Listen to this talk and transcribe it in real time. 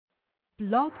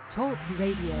Blog Talk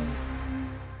Radio.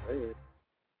 Hey.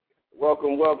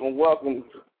 Welcome to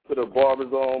the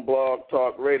BarberZone Blog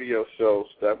Talk Radio Show.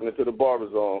 Stepping into the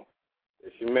BarberZone.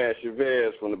 It's your man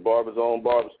Chavez from the BarberZone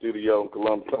Barber Studio in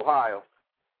Columbus, Ohio.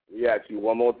 We ask you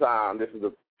one more time. This is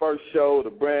the first show of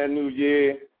the brand new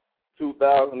year,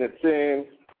 2010.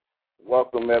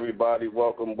 Welcome, everybody.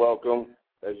 Welcome.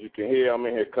 As you can hear, I'm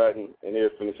in here cutting and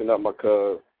here finishing up my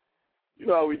cuz. You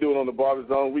know how we do it on the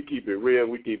BarberZone. We keep it real.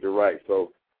 We keep it right.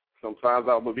 So sometimes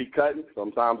I'm going to be cutting.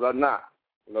 Sometimes I'm not.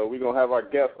 You know, we're going to have our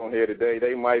guests on here today.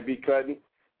 They might be cutting.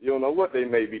 You don't know what they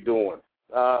may be doing.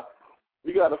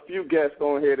 We got a few guests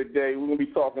on here today. We're going to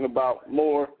be talking about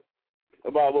more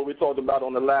about what we talked about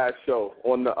on the last show,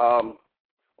 on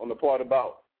the part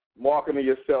about marketing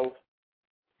yourself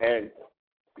and,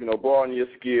 you know, broadening your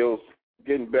skills,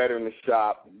 getting better in the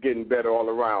shop, getting better all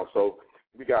around. So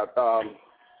we got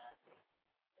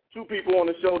two people on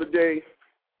the show today.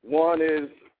 One is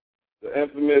the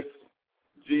infamous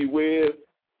GWhiz,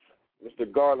 Mr.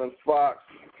 Garland Fox.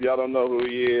 If y'all don't know who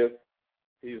he is,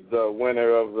 he's the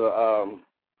winner of the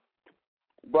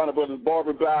Bronner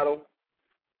Barber battle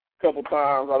a couple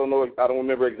times. I don't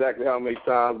remember exactly how many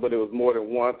times, but it was more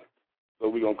than once. So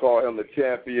we're going to call him the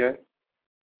champion.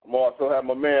 I'm also have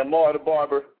my man Mar Da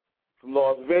Barber from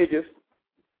Las Vegas,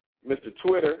 Mr.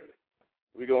 Twitter.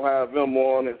 We're going to have him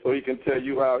on it so he can tell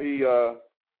you how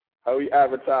he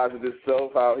advertises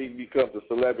himself, how he becomes a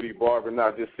celebrity barber,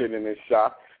 not just sitting in his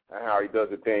shop, and how he does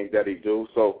the things that he do.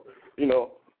 So, you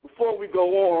know, before we go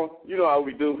on, you know how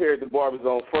we do here at the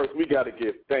BarberZone. First, we got to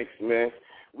give thanks, man.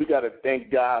 We got to thank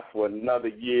God for another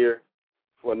year,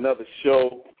 for another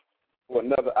show, for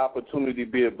another opportunity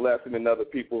to be a blessing in other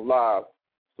people's lives.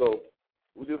 So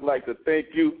we just like to thank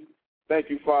you. Thank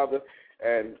you, Father.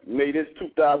 And may this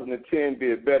 2010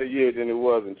 be a better year than it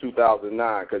was in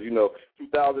 2009, because, you know,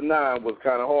 2009 was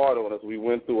kind of hard on us. We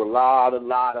went through a lot of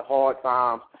hard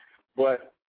times.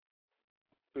 But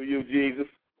through you, Jesus,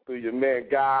 through your man,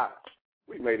 God,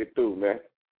 we made it through, man.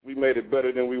 We made it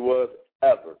better than we was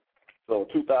ever. So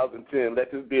 2010,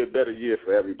 let this be a better year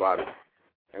for everybody.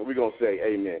 And we're going to say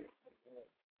amen.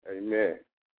 Amen.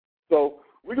 So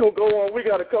we're going to go on. We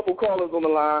got a couple callers on the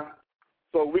line.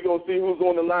 So we're going to see who's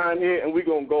on the line here, and we're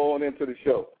going to go on into the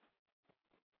show.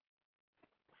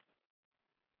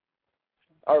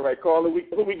 All right, caller,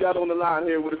 who we got on the line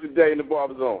here with us today in the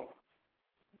BarberZone?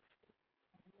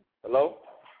 Hello?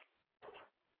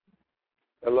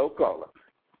 Hello, caller.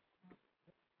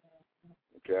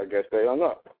 Okay, I guess they hung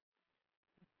up.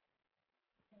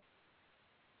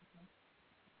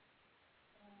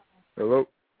 Hello?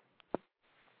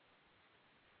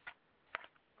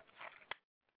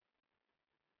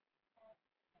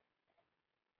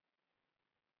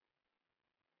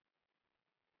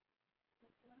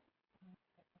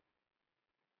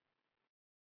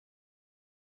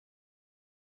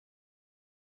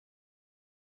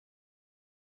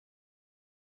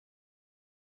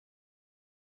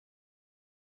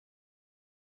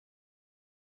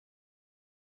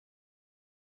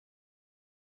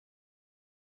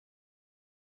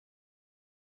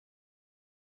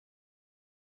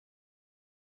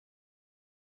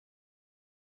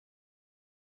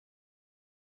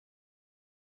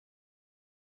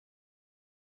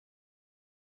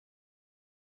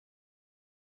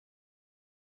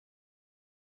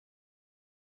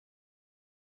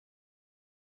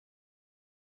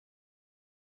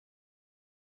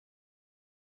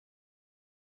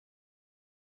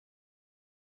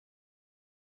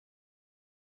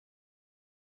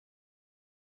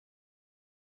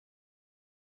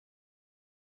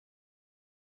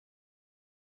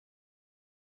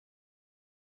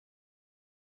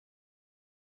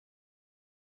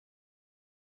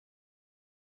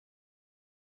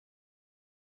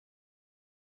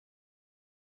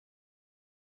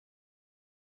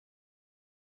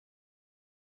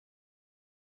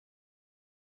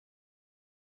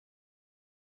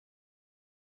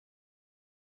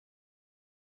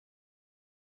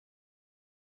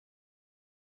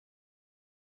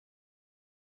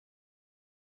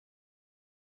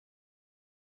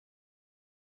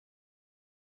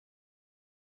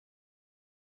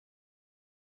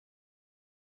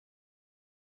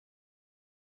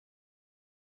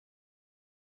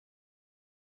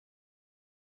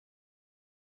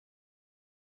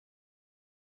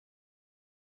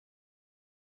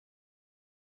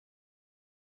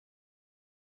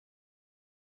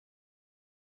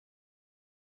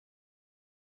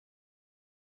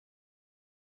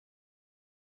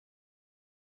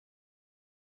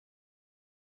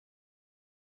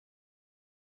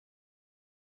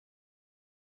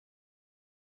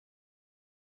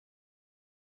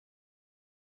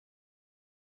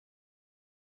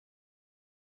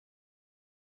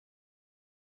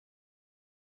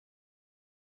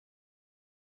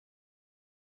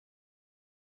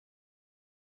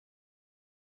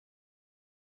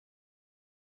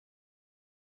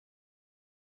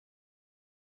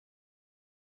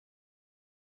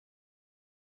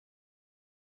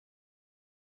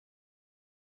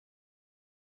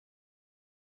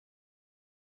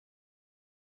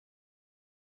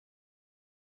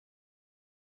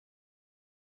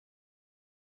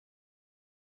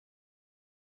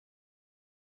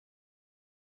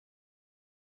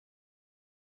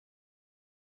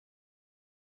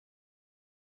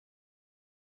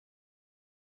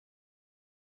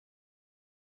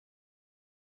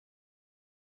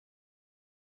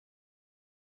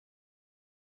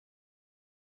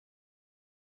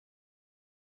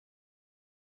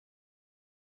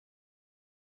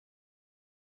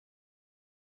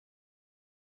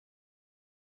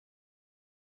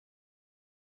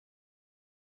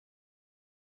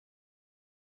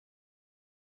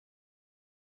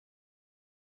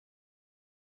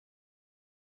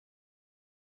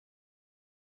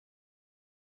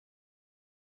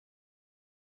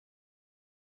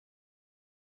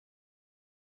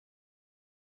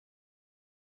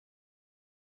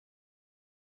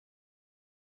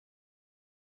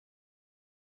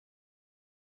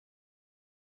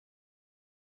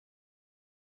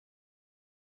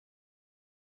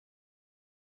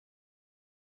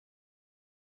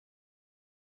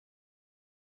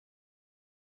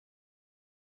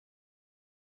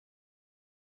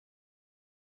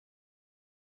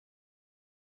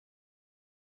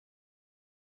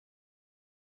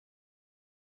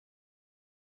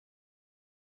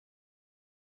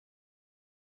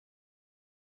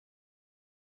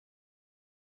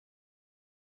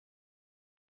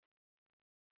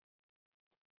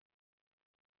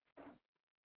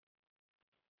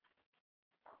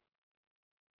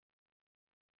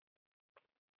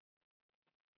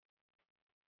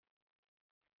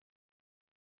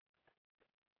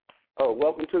 Oh,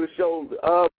 welcome to the show.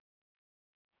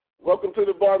 Welcome to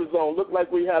the BarberZone. Looked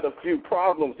like we had a few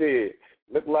problems here.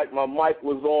 Looked like my mic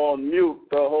was on mute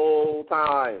the whole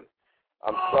time.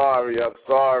 I'm sorry.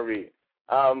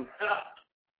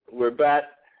 We're back.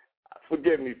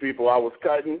 Forgive me, people. I was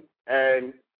cutting,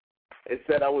 and it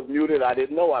said I was muted. I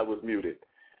didn't know I was muted.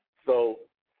 So,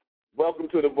 welcome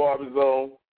to the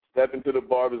BarberZone. Step into the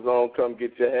BarberZone. Come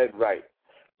get your head right.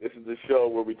 This is the show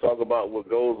where we talk about what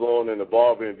goes on in the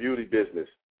barber and beauty business.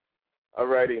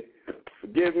 Alrighty.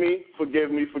 Forgive me for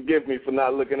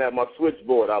not looking at my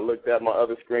switchboard. I looked at my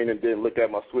other screen and didn't look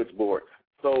at my switchboard.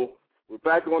 So, we're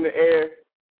back on the air.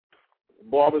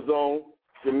 BarberZone,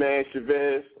 your man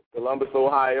Chavez, Columbus,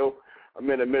 Ohio. I'm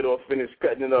in the middle of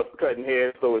cutting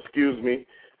hair, so excuse me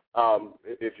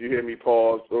if you hear me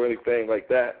pause or anything like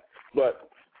that. But,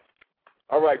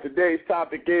 all right, today's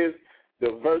topic is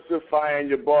diversifying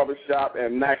your barbershop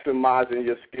and maximizing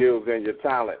your skills and your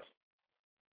talents,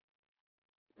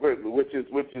 which is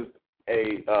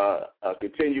a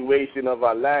continuation of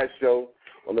our last show.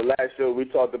 On the last show, we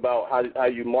talked about how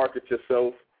you market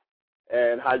yourself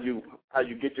and how you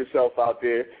get yourself out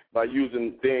there by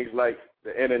using things like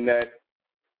the internet,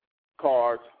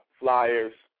 cards,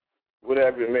 flyers,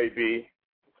 whatever it may be.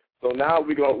 So now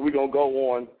we're gonna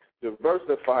go on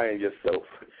diversifying yourself,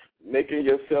 making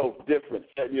yourself different,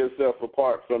 setting yourself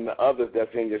apart from the others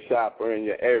that's in your shop or in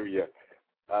your area,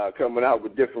 coming out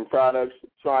with different products,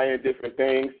 trying different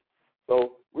things.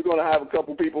 So we're gonna have a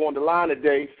couple people on the line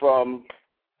today from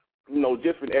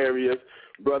different areas,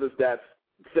 brothers that's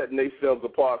setting themselves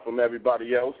apart from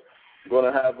everybody else. We're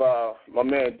going to have my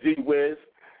man GWhiz.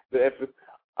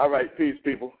 All right, peace,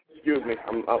 people. Excuse me.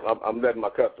 I'm letting my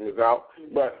customers out.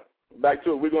 But back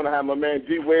to it. We're going to have my man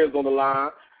GWhiz on the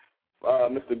line,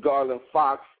 Mr. Garland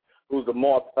Fox, who's the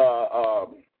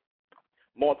multiple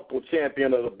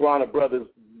champion of the Bronner Brothers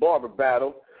Barber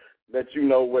Battle. Let you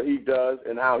know what he does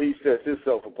and how he sets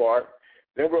himself apart.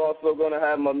 Then we're also going to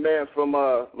have my man from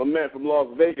Las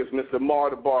Vegas, Mr.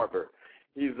 Mar Da Barber.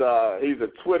 He's a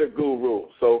Twitter guru,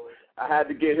 so I had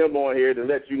to get him on here to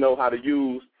let you know how to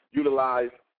utilize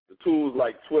the tools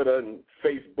like Twitter and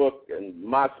Facebook and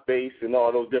MySpace and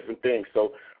all those different things.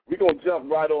 So we're gonna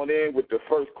jump right on in with the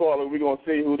first caller. We're gonna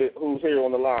see who's here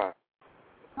on the line.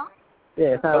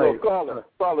 Yeah, hello, caller.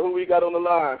 Who we got on the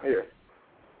line here?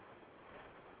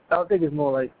 I think it's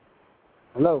more like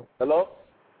hello. Hello.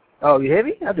 Oh, you hear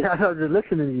me? I was just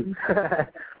listening to you.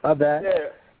 My bad.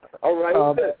 Yeah. All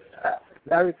right.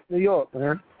 That's New York,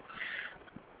 man.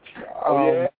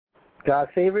 Yeah.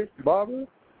 God's favorite barber,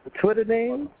 the Twitter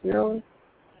name,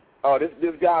 Oh, this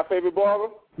guy favorite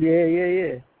barber?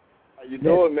 Yeah. How you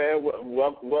doing, man?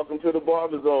 Welcome to the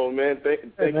BarberZone, man. Thank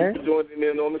you for joining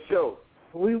in on the show.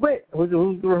 Who we with? Who's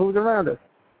around us?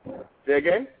 Say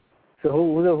again? So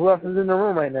who else is in the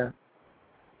room right now?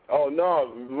 Oh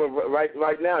no!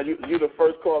 Right now, you the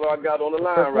first caller I got on the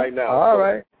line right now. All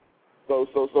right. So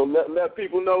let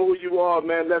people know who you are,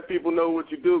 man. Let people know what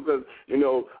you do, because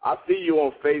I see you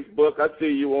on Facebook, I see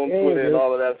you on Twitter and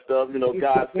all of that stuff.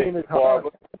 God's favorite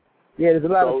barber. Yeah, there's a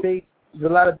lot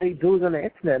of big dudes on the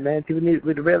internet, man. People need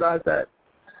to realize that.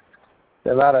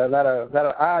 There's a lot of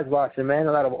eyes watching, man.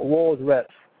 A lot of awards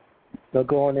reps. They'll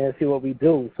go on there and see what we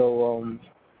do. So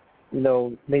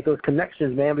make those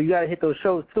connections, man. But you gotta hit those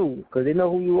shows too, because they know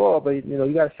who you are. But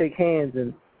you gotta shake hands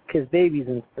and kiss babies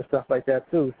and stuff like that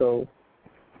too. So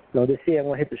this year I'm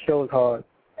gonna hit the shows hard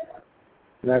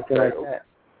and everything like that.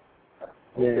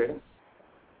 Yeah. Okay.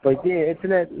 But yeah,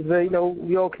 internet,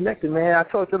 we all connected, man. I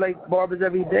talk to like barbers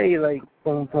every day, like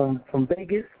from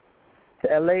Vegas to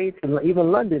LA to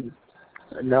even London.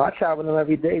 Now I travel them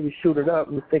every day. We shoot it up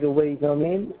and think of ways, to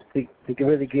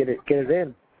really get it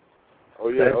in. Oh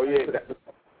yeah.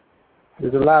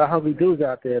 There's a lot of hungry dudes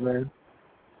out there, man.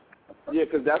 Yeah,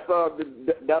 because that's one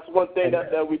thing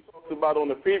that we talked about on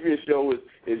the previous show is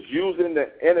using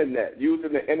the internet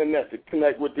to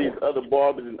connect with these other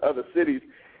barbers in other cities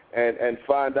and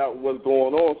find out what's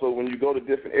going on. So when you go to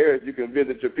different areas, you can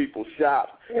visit your people's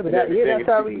shops. Yeah, but that's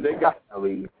how we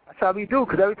do.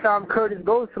 Because every time Curtis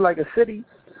goes to like a city,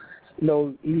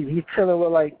 he's chilling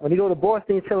with like when he go to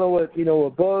Boston, he's chilling with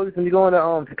with Bugs. When you go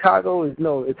to Chicago, it's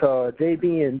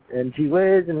JB and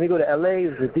GWhiz, and when we go to LA,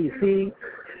 it's DC.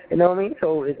 You know what I mean?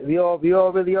 So we all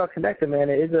really are connected, man.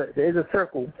 There is a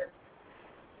circle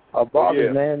of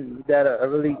barbers, man, that are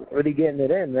really getting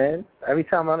it in, man. Every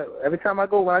time I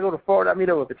go, when I go to Florida, I meet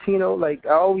up with Pacino. Like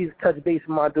I always touch base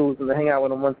with my dudes and hang out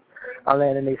with them once I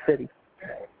land in their city.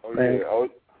 Oh man. Yeah.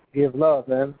 Give love,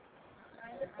 man.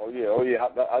 Oh yeah.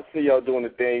 I see y'all doing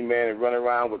the thing, man, and running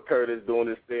around with Curtis doing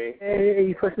this thing. Hey,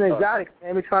 you pushing exotic,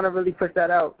 man. We're trying to really push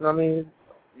that out. You know what I mean?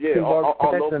 Yeah,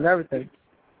 all and everything.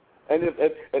 And if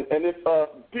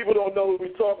people don't know what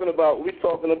we're talking about, we're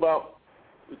talking about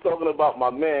my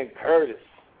man Curtis.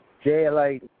 Yeah,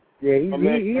 like he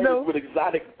know with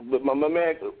exotic. My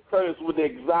man Curtis with the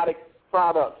exotic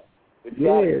products.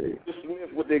 Smith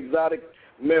with the exotic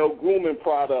male grooming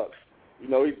products. You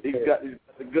know, he's got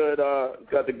the good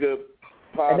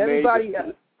pomade. And everybody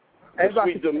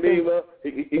sweet demeanor.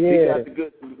 He got the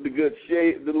good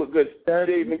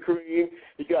shaving cream.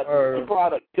 He got the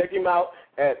product. Check him out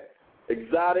at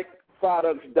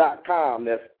exoticproducts.com.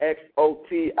 That's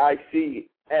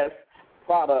XOTICS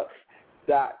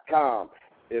products.com.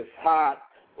 It's hot.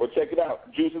 Or check it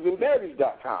out,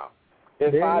 juicesandberries.com.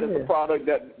 It's hot. It's a product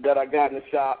that I got in the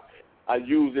shop. I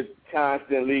use it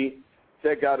constantly.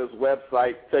 Check out his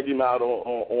website. Check him out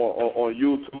on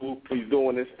YouTube. He's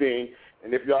doing this thing.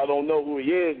 And if y'all don't know who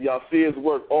he is, y'all see his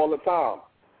work all the time.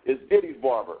 It's Diddy's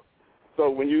barber. So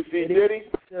when you see Diddy,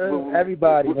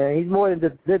 everybody, man, he's more than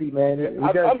just Diddy, man. He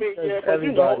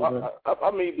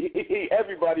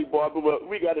everybody barber, but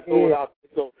we got to throw it out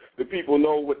so the people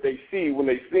know what they see when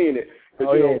they seen it.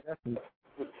 Definitely.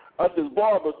 Us as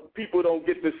barbers, people don't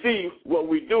get to see what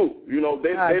we do. You know,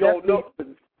 they don't know.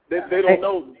 They don't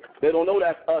know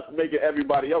that's us making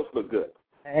everybody else look good.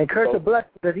 And Kurt's a blessing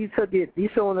because he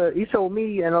showed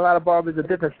me and a lot of barbers a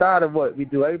different side of what we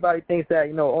do. Everybody thinks that,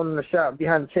 you know, owning the shop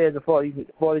behind the chairs as far as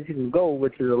you can go,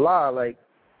 which is a lie. Like,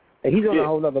 and he's on a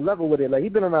whole other level with it. Like,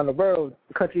 he's been around the world,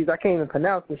 countries I can't even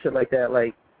pronounce and shit like that.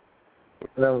 Like,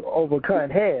 you know, overcutting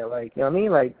hair. Like, you know what I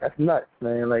mean? Like, that's nuts,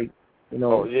 man. Like, you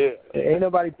know, ain't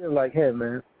nobody doing like him,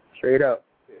 man. Straight up.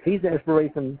 He's the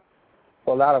inspiration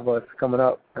for a lot of us coming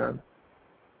up, man.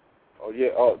 Most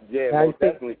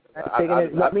definitely. I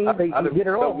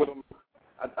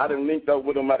didn't link up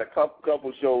with him at a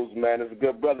couple shows, man. There's a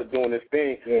good brother doing this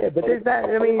thing. Yeah, but there's that.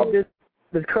 I mean, there's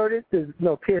Curtis, there's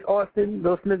Pierce Austin,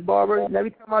 Will Smith Barber. And every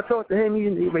time I talk to him, he's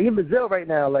in Brazil right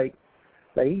now. Like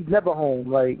he's never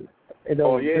home. Like, you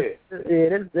know.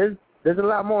 There's a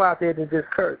lot more out there than just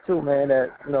Kurt too, man.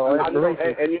 That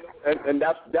and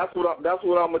that's what I'm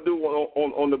gonna do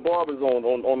on the BarberZone,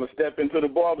 on the Step Into the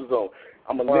BarberZone.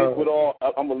 I'm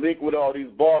gonna link with all these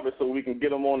barbers so we can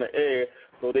get them on the air,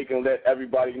 so they can let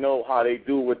everybody know how they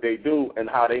do what they do and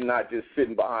how they not just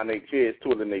sitting behind their chairs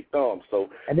twiddling their thumbs. So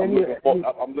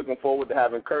I'm looking forward to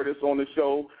having Curtis on the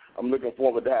show. I'm looking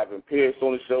forward to having Pierce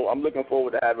on the show. I'm looking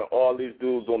forward to having all these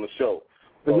dudes on the show.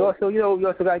 But you also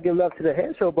got to give love to the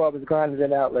head show barbers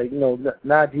grinding out, like, you know,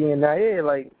 Najee and Nair,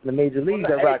 like the major leagues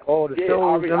that rock all the shows. You know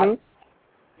what I mean?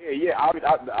 I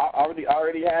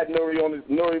already had Nuri on.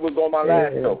 Nuri was on my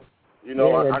last show. You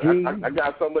know, I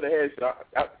got some of the head show.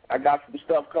 I got some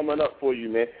stuff coming up for you,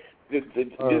 man. Just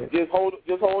hold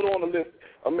on a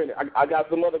minute. I got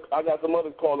some others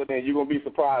calling in. You're gonna be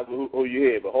surprised with who you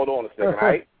hear. But hold on a second, all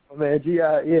right? Oh, man,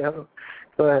 Go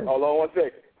ahead. Hold on 1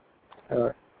 second. All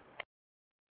right.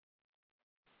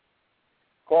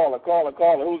 Caller.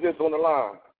 Who's this on the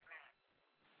line?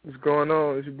 What's going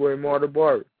on? It's your boy Mar Da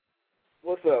Barber.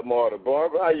 What's up, Mar Da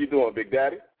Barber? How you doing, Big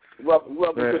Daddy? Welcome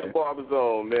to the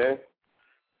BarberZone, man.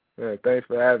 Yeah, thanks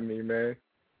for having me, man.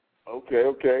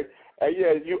 Okay.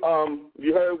 Hey, you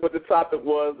heard what the topic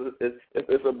was.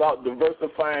 It's about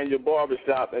diversifying your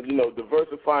barbershop and, you know,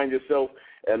 diversifying yourself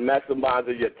and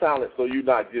maximizing your talent so you're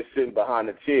not just sitting behind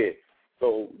a chair.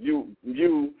 So you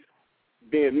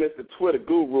being Mr. Twitter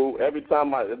guru, every time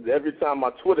my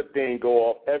Twitter thing go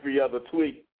off, every other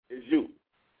tweet is you.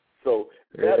 So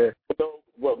let people know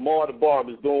what Mar Da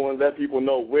Barber is doing. Let people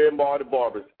know where Mar Da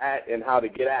Barber is at and how to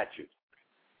get at you.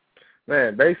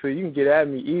 Man, basically you can get at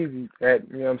me easy at,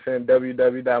 you know what I'm saying,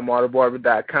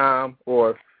 www.mardabarber.com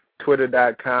or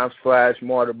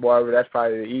twitter.com/Mar Da Barber. That's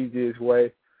probably the easiest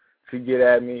way to get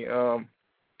at me.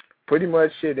 Pretty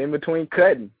much shit in between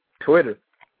cutting. Twitter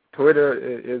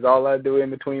is all I do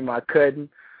in between my cutting.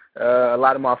 A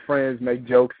lot of my friends make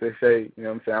jokes. They say, you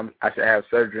know what I'm saying, I should have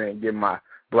surgery and get my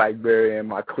BlackBerry and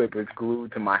my clippers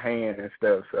glued to my hand and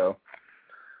stuff. So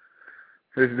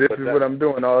this is what I'm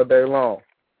doing all day long.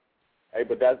 Hey,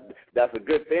 but that's a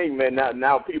good thing, man.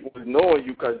 Now people is knowing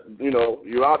you because, you know,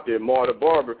 you're out there, Mar Da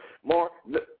Barber.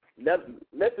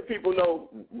 Let the people know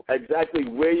exactly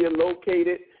where you're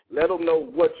located. Let them know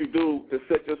what you do to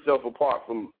set yourself apart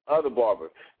from other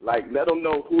barbers. Like, let them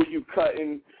know who you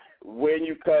cutting, when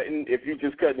you cutting, if you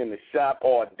just cutting in the shop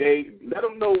all day. Let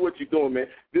them know what you're doing, man.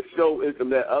 This show is to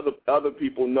let other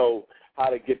people know how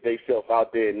to get themselves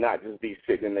out there and not just be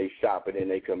sitting in their shop and in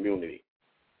their community.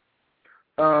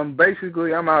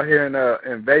 Basically, I'm out here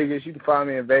in Vegas. You can find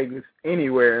me in Vegas,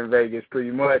 anywhere in Vegas,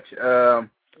 pretty much.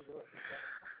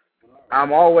 I'm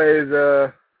always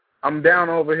I'm down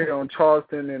over here on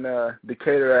Charleston and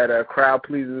Decatur at Crowd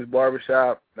Pleasers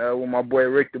Barbershop with my boy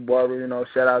Rick the Barber. You know,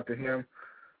 shout out to him.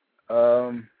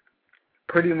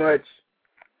 Pretty much,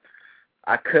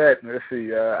 I cut. Let's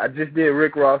see. I just did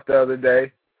Rick Ross the other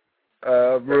day.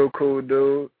 Real cool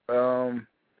dude.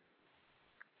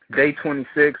 Day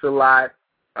 26 a lot.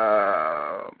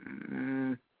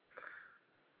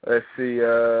 Let's see.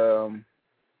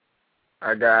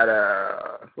 I got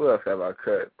who else have I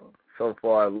cut so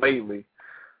far lately?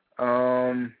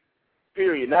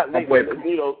 Period. Not lately.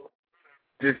 You know.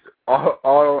 Just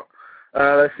all.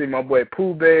 Let's see. My boy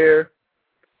Pooh Bear.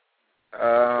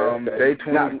 Day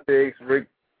 26. Rick.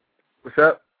 What's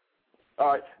up?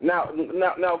 All right. Now,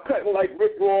 cutting like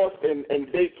Rick Ross and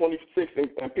Day 26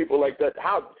 and people like that.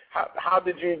 How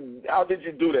did you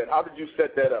do that? How did you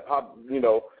set that up? How you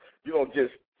don't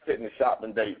just sit in the shop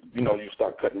and you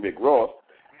start cutting Rick Ross.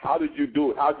 How did you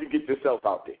do it? How did you get yourself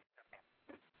out there?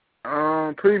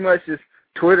 Pretty much just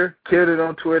Twitter. Killed it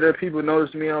on Twitter. People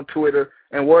noticed me on Twitter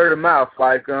and word of mouth.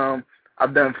 Like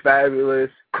I've done Fabulous,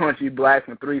 Crunchy Black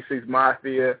from 3-6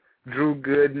 Mafia, Drew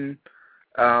Gooden,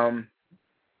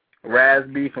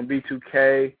 Razby from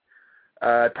B2K,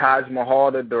 Taj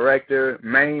Mahal, the director,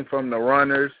 Maine from The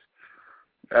Runners.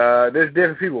 There's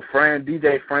different people.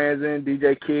 DJ Franzen,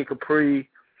 DJ Kid Capri.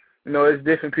 You know, it's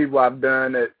different people I've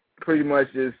done that pretty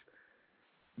much just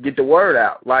get the word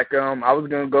out. Like I was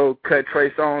gonna go cut Trey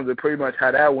Songz, and pretty much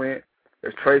how that went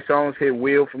is Trey Songz hit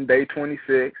Will from Day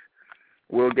 26.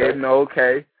 Will gave him the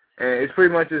okay, and it's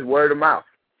pretty much just word of mouth.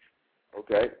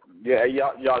 Okay. Yeah,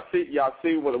 y'all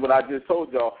see what I just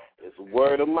told y'all. It's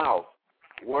word of mouth.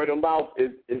 Word of mouth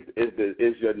is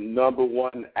your number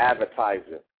one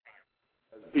advertiser.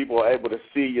 People are able to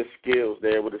see your skills.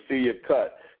 They're able to see your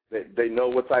cut. They know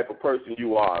what type of person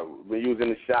you are. When you was in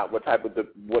the shop, what type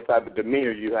of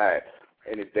demeanor you had.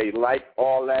 And if they like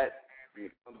all that, you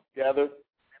come together,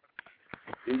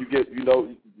 then you get,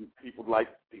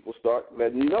 people start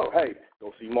letting you know, hey,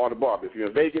 go see Mar Da Barber. If you're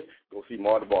in Vegas, go see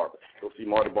Mar Da Barber. Go see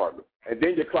Mar Da Barber. And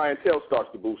then your clientele starts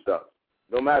to boost up.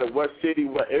 No matter what city,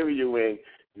 what area you're in,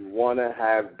 you want to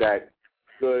have that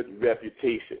good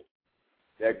reputation.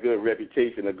 That good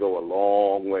reputation will go a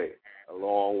long way, a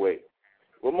long way.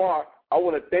 Well, Mar, I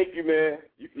want to thank you, man.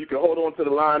 You can hold on to the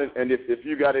line, and if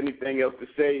you got anything else to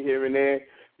say here and there,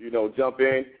 jump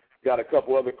in. Got a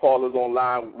couple other callers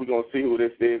online. We're going to see who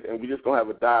this is, and we're just going to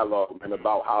have a dialogue, man,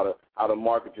 about how to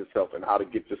market yourself and how to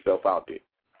get yourself out there.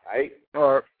 All right?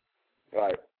 All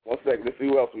right. 1 second. Let's see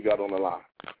who else we got on the line.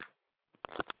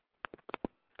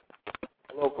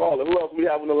 Hello, caller. Who else we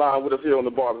have on the line with us here on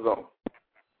the BarberZone?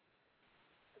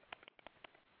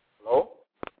 Hello?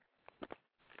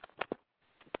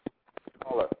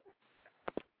 Caller.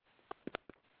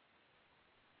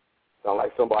 Sound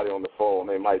like somebody on the phone.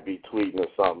 They might be tweeting or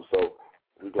something. So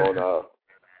we're gonna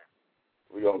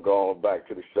go on back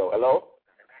to the show. Hello?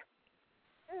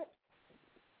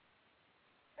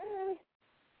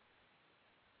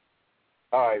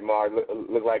 All right, Mark.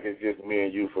 Look like it's just me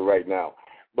and you for right now.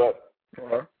 But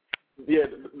yeah,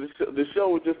 the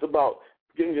show is just about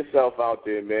getting yourself out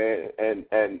there, man,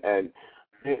 and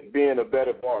being a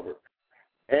better barber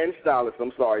and stylist.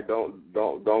 I'm sorry, don't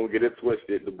get it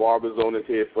twisted. The BarberZone is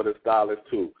here for the stylists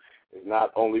too. It's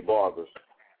not only barbers.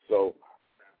 So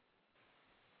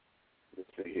let's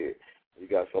see here. You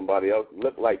got somebody else.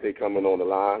 Look like they coming on the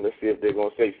line. Let's see if they're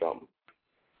gonna say something.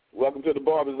 Welcome to the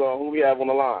BarberZone. Who we have on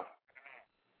the line?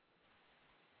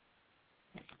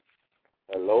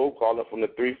 Hello, calling from the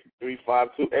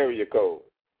 3352 area code.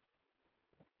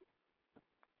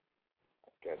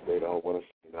 Guess they don't want to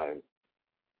say nothing.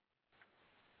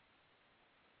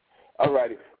 All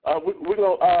righty. We're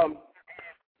gonna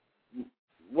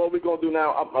what we're gonna do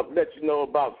now, I'll let you know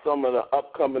about some of the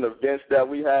upcoming events that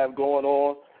we have going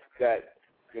on that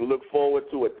you can look forward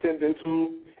to attending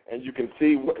to, and you can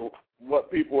see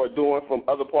what people are doing from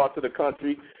other parts of the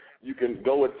country. You can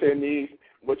go attend these.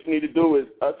 What you need to do is,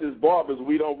 us as barbers,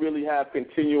 we don't really have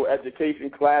continual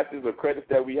education classes or credits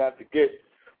that we have to get.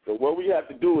 So what we have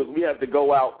to do is we have to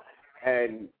go out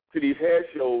and to these hair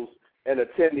shows and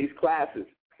attend these classes.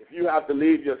 If you have to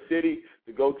leave your city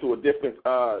to go to a different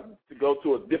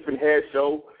hair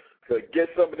show to get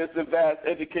some of this advanced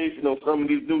education on some of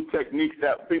these new techniques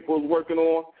that people are working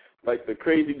on, like the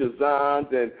crazy designs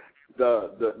and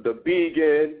the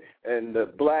vegan and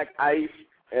the black ice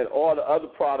and all the other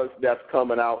products that's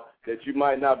coming out that you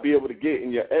might not be able to get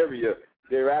in your area,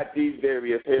 they're at these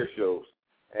various hair shows.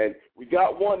 And we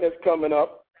got one that's coming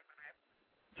up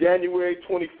January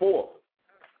 24th.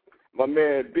 My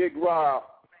man Big Rob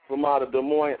from out of Des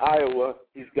Moines, Iowa,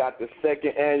 he's got the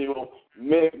second annual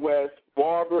Midwest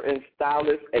Barber and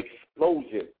Stylist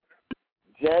Explosion,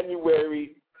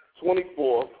 January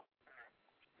 24th,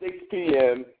 6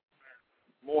 p.m.,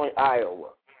 Des Moines, Iowa.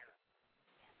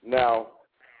 Now,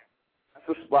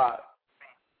 that's a spot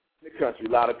in the country. A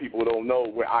lot of people don't know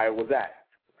where Iowa's at.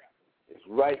 It's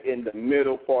right in the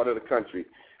middle part of the country,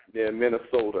 near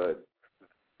Minnesota,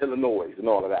 Illinois, and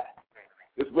all of that.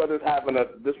 This brother's having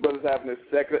his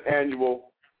second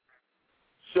annual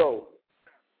show,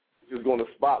 which is going to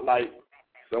spotlight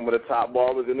some of the top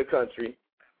barbers in the country.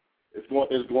 It's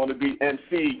going to be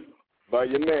emceed by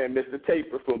your man, Mr.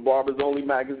 Taper from Barbers Only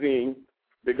Magazine.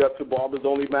 Big up to Barbers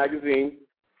Only Magazine.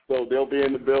 So they'll be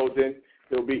in the building.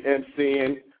 They'll be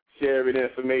emceeing, sharing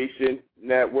information,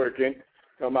 networking.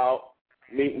 Come out,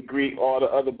 meet and greet all the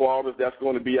other barbers that's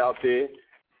going to be out there.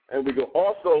 And we go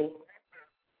also,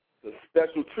 the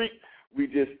special treat we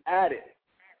just added.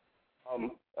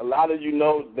 A lot of you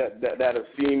know that have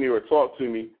seen me or talked to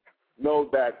me know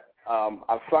that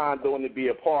I signed on to be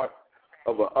a part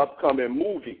of an upcoming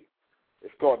movie.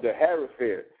 It's called The Hair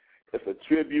Affair. It's a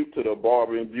tribute to the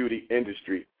barber and beauty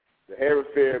industry. The Hair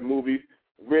Affair movie,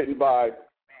 written by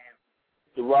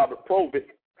Robert Probit,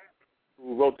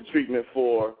 who wrote the treatment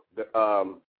for the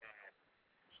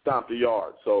Stomp the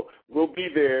Yard. So we'll be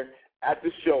there at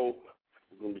the show.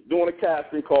 We're going to be doing a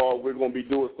casting call. We're going to be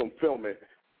doing some filming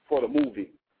for the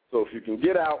movie. So if you can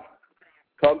get out,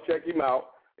 come check him out.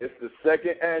 It's the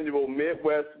second annual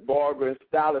Midwest Barber and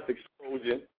Stylist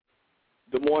Explosion,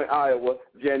 Des Moines, Iowa,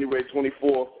 January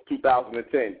 24th,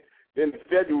 2010. Then in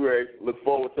February, look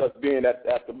forward to us being at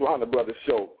the Bronner Brothers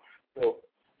show. So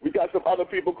we got some other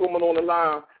people coming on the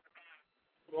line.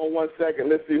 Hold on 1 second.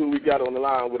 Let's see who we got on the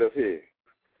line with us here.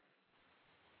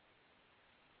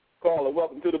 Caller,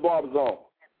 welcome to the BarberZone.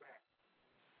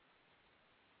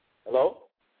 Hello?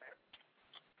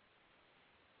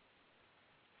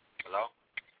 Hello?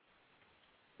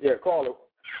 Yeah, caller.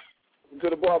 Welcome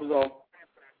to the BarberZone.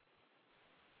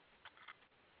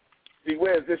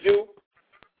 GWhiz, is this you?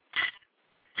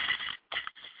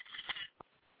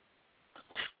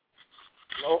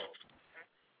 Hello?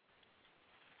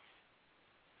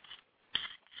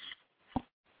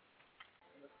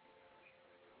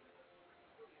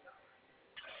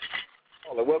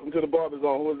 Caller, welcome to the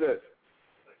BarberZone. Who is this?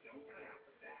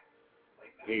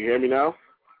 Can you hear me now?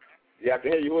 Yeah, I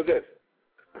can hear you. Who is this?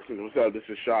 What's up? This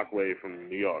is Shockwave from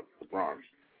New York, the Bronx.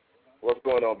 What's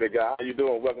going on, big guy? How you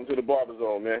doing? Welcome to the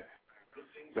BarberZone, man.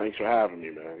 Thanks for having me,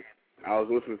 man. I was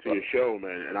listening to your show,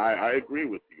 man, and I agree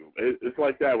with you. It's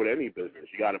like that with any business.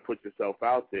 You got to put yourself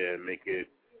out there and make it,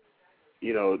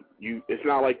 it's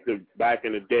not like the back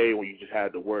in the day when you just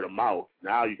had the word of mouth.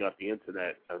 Now you got the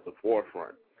internet as the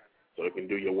forefront, so it can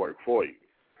do your work for you.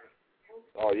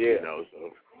 Oh, yeah.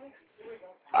 So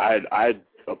I'd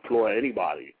applaud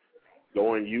anybody.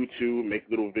 Go on YouTube, make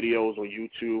little videos on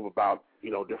YouTube about,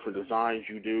 different designs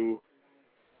you do.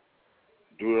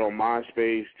 Do it on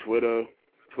MySpace, Twitter,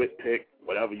 TwitPic,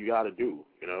 whatever you got to do,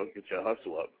 get your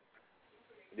hustle up.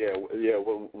 Yeah.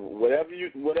 Well, whatever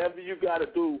you got to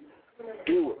do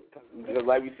it. Because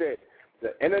like we said,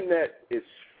 the internet is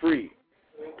free.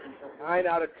 9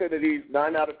 out of 10 of these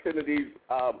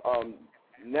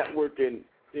networking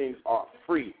things are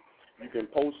free. You can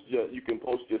post your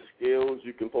skills,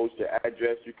 you can post your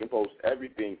address, you can post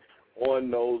everything on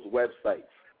those websites.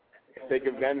 Take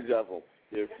advantage of them.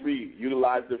 They're free.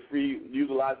 Utilize the free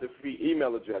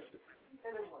email addresses.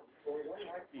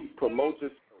 Promote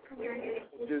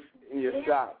just in your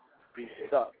shop. Be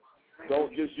stuck.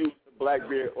 Don't just use the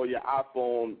BlackBerry or your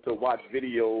iPhone to watch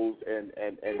videos and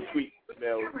tweet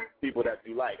email people that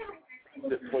you like.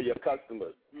 Use it for your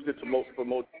customers. Use it to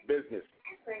promote business.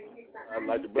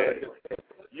 Like the brother said.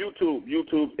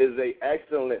 YouTube is a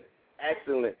excellent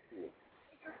tool.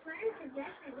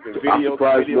 I'm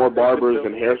surprised more barbers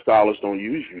and hairstylists don't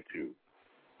use YouTube.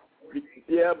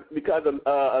 Yeah, because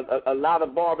a lot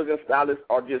of barbers and stylists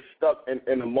are just stuck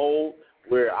in a mold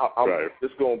where I'm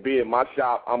just going to be in my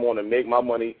shop. I'm going to make my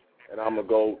money, and I'm going to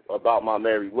go about my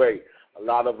merry way. A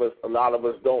lot of us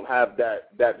don't have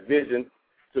that vision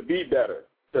to be better,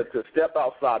 to step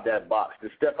outside that box, to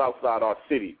step outside our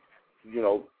city.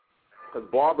 Because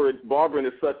barbering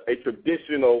is such a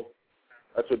traditional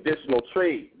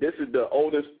trade. This is the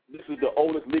oldest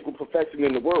legal profession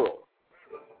in the world.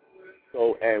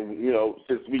 So, and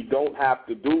since we don't have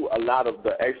to do a lot of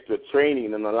the extra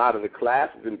training and a lot of the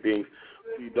classes and things,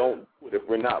 we don't. If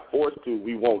we're not forced to,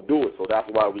 we won't do it. So that's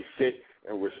why we sit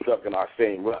and we're stuck in our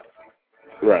same rut.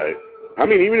 Right. I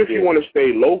mean, even if you want to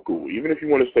stay local,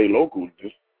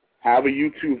 just have a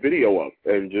YouTube video up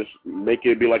and just make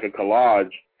it be like a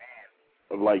collage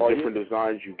of like different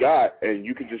designs you got, and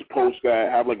you can just post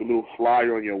that, have like a little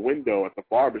flyer on your window at the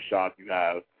barbershop you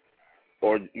have,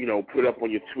 or, you know, put it up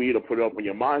on your tweet or put it up on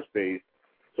your MySpace,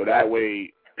 so that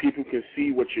way people can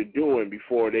see what you're doing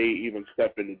before they even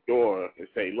step in the door and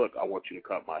say, look, I want you to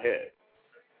cut my hair.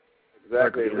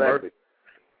 Exactly.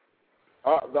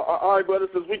 All right, brother,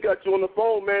 since we got you on the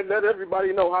phone, man, let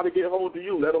everybody know how to get hold of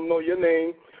you. Let them know your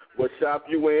name, what shop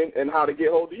you in, and how to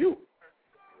get hold of you.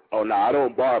 Oh, no, I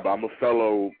don't barber. I'm a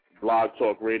fellow Blog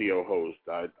Talk Radio host.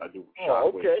 I do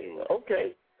shop with too.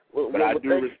 Okay. But I do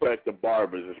respect the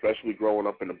barbers, especially growing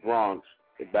up in the Bronx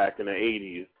back in the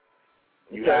 80s.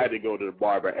 You had to go to the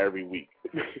barber every week.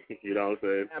 You know what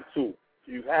I'm saying?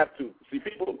 You have to. See,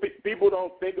 people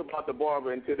don't think about the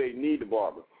barber until they need the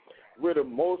barber. We're the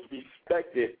most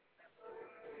respected,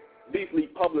 leastly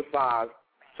publicized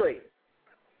trade.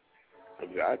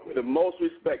 Exactly. The most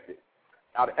respected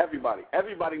out of everybody.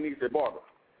 Everybody needs their barber.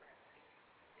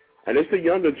 And it's the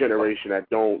younger generation that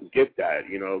don't get that,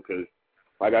 you know, because,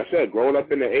 like I said, growing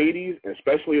up in the 80s,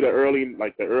 especially the early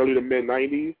to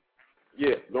mid-90s,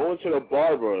 going to the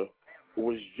barber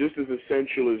was just as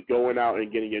essential as going out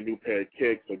and getting a new pair of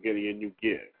kicks or getting a new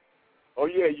gear. Oh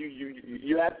yeah,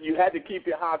 you had to keep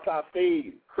your high top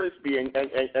fade crispy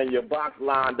and your box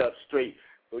lined up straight.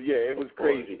 So yeah, it was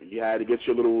crazy. You had to get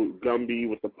your little Gumby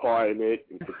with the part in it,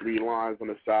 with the 3 lines on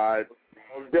the side.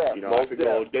 You know, I could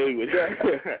go all day with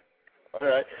that. All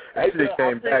right, actually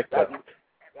came back up.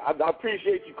 I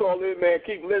appreciate you calling in, man.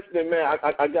 Keep listening, man.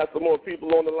 I got some more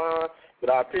people on the line, but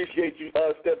I appreciate you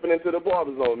stepping into the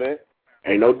BarberZone, man.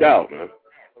 Ain't no doubt, man.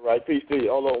 All right, peace to you.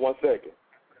 Hold on 1 second.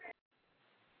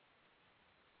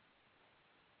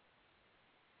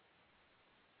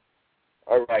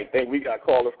 All right, we got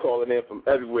callers calling in from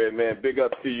everywhere, man. Big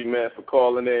up to you, man, for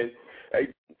calling in. Hey,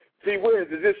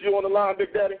 GWhiz, is this you on the line,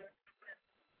 Big Daddy?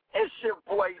 It's your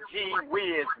boy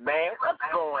GWhiz, man. What's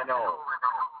going on?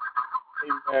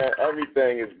 Hey, man,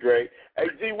 everything is great. Hey,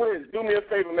 GWhiz, do me a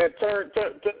favor, man. Turn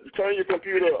your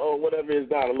computer or whatever is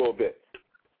down a little bit.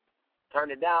 Turn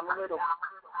it down a little?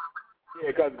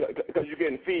 Yeah, because you're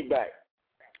getting feedback.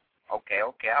 Okay,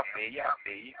 I feel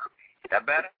you. That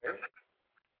better?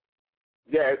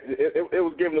 Yeah, it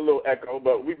was giving a little echo,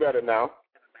 but we better now.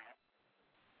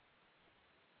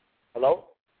 Hello?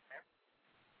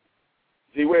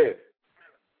 GWhiz.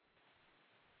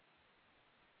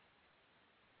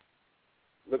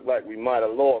 Look like we might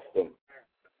have lost him.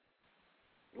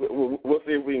 We'll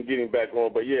see if we can get him back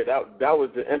on. But, yeah, that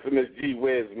was the infamous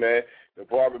GWhiz, man, the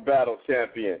Barber Battle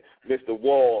champion, Mr.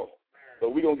 Walls. So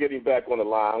we're going to get him back on the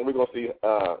line. We're going to see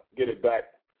get it back.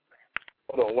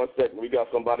 Hold on 1 second. We got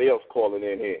somebody else calling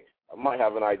in here. I might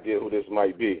have an idea who this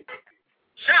might be.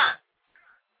 Sure.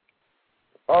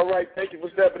 All right. Thank you for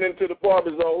stepping into the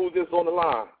BarberZone. Who's this on the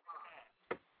line?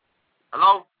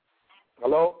 Hello?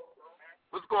 Hello?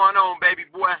 What's going on, baby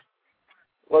boy?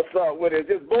 What's up with it? Is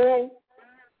this Boom?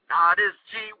 Nah, this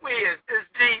GWhiz. This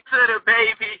G to the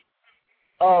baby.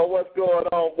 Oh, what's going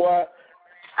on, boy?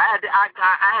 I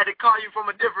had to call you from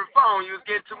a different phone. You was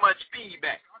getting too much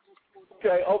feedback.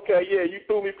 Okay, yeah, you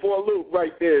threw me for a loop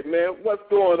right there, man. What's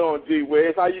going on,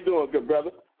 GWhiz? How you doing, good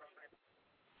brother?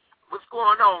 What's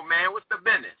going on, man? What's the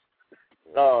business?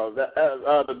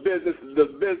 The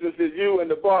business is you and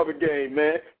the barber game,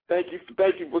 man. Thank you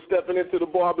for stepping into the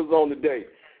BarberZone today.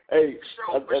 Hey,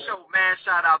 for sure, man.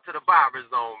 Shout out to the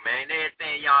BarberZone, man.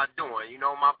 Everything y'all doing, you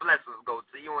know, my blessings go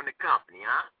to you and the company,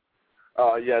 huh?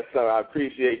 Oh, yes, sir. I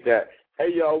appreciate that. Hey,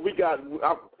 y'all,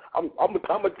 I'm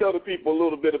gonna tell the people a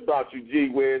little bit about you,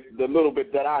 GWhiz, the little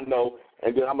bit that I know,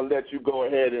 and then I'm gonna let you go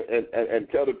ahead and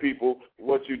tell the people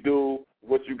what you do,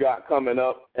 what you got coming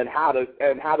up, and how to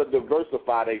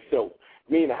diversify their show,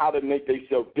 meaning how to make their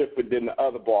show different than the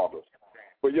other barbers.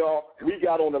 But y'all, we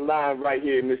got on the line right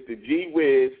here, Mr.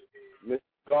 GWhiz, Mr.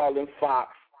 Garland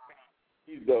Fox.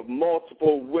 He's the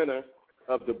multiple winner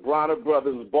of the Bronner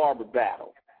Brothers Barber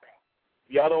Battle.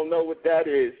 Y'all don't know what that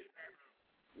is,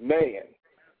 man.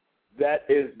 That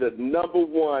is the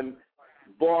 #1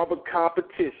 barber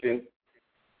competition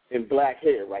in black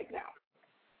hair right now.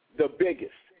 The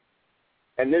biggest.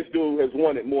 And this dude has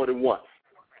won it more than once.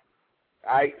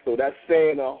 All right? So that's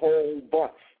saying a whole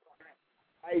bunch.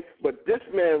 All right? But this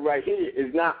man right here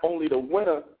is not only the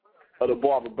winner of the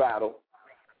barber battle,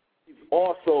 he's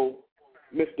also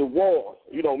Mr. Walls.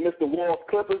 You know, Mr. Walls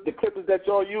clippers, the clippers that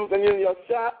y'all use in your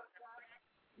shop.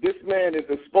 This man is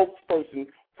the spokesperson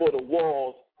for the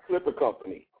Walls Clipper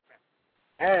Company.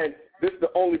 And this is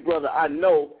the only brother I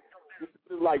know. This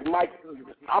is like Mike.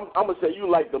 I'm going to say you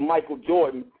like the Michael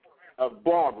Jordan of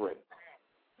barbering.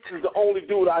 This is the only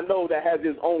dude I know that has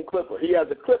his own clipper. He has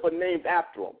a clipper named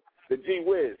after him, the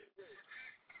GWhiz.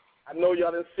 I know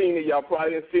y'all done seen it. Y'all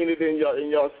probably done seen it in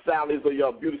your salads or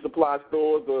your beauty supply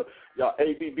stores or your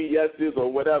ABBSs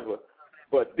or whatever.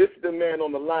 But this is the man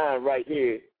on the line right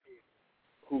here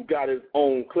who got his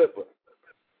own clipper.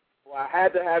 So I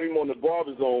had to have him on the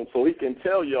BarberZone so he can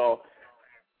tell y'all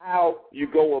how you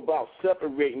go about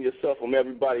separating yourself from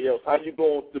everybody else, how you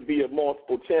going to be a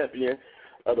multiple champion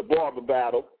of the barber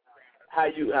battle, how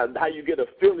you get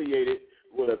affiliated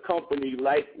with a company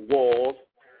like Walls,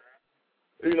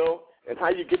 you know, and how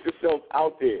you get yourself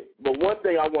out there. But one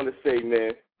thing I want to say,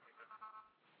 man,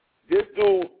 this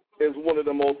dude is one of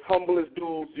the most humblest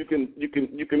dudes you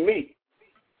can meet.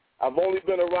 I've only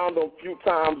been around him a few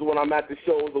times when I'm at the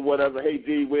shows or whatever. Hey,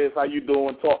 GWhiz, how you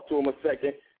doing? Talk to him a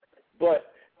second. But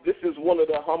this is one of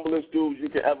the humblest dudes you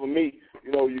can ever meet.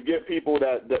 You know, you get people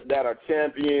that are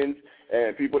champions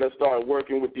and people that start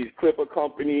working with these clipper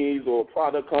companies or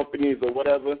product companies or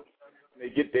whatever.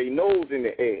 They get their nose in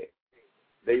the air.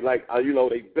 They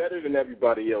they better than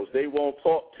everybody else. They won't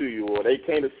talk to you or they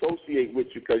can't associate with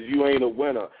you because you ain't a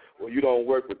winner or you don't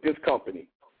work with this company.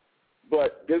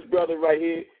 But this brother right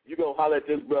here, you gonna holler at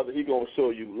this brother. He gonna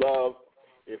show you love.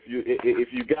 If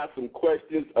you got some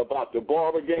questions about the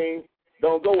barber game,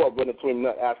 don't go up running to him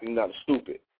not asking nothing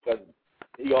stupid because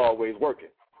he always working.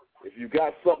 If you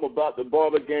got something about the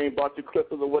barber game, about your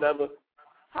clippers or whatever,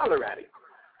 holler at him.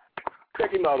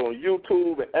 Check him out on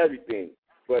YouTube and everything.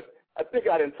 But I think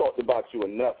I didn't talk about you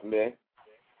enough, man.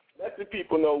 Let the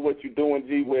people know what you're doing,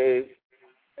 GWhiz,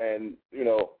 and, you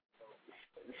know,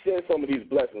 share some of these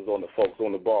blessings on the folks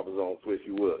on the BarberZone, if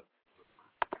you would.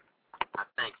 I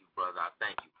thank you, brother. I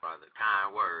thank you, brother.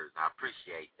 Kind words. I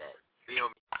appreciate that.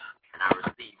 Feel me? And I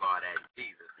receive all that in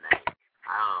Jesus' name.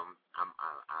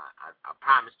 I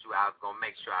promised you I was gonna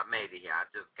make sure I made it here. I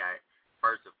just got,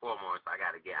 first and foremost, I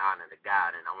got to get honor to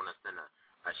God, and I want to send a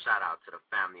shout out to the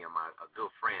family of a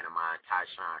good friend of mine,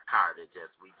 Tyshawn Carter.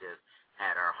 We just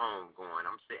had our home going.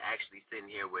 I'm actually sitting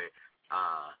here with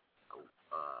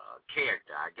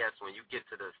character. I guess when you get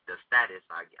to the status,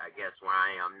 I guess where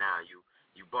I am now, you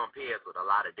bump heads with a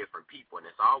lot of different people, and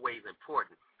it's always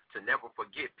important to never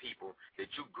forget people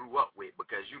that you grew up with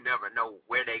because you never know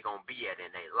where they're going to be at in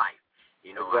their life.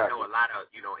 You know, exactly. I know a lot of,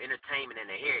 entertainment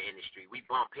in the hair industry, we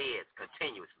bump heads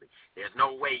continuously. There's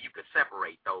no way you could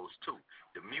separate those two.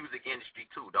 The music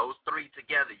industry, too. Those three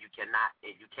together, you can't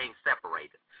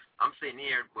separate it. I'm sitting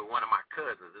here with one of my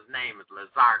cousins. His name is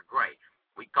Lazar Gray.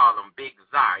 We call him Big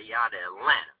Zar. He out of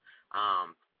Atlanta.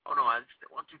 Hold on.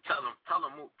 Why don't you tell them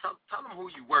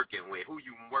who you working with, who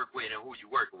you work with, and who you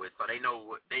working with, so they know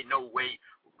where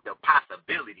the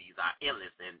possibilities are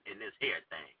endless in this hair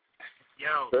thing.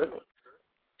 Yo,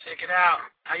 check it out.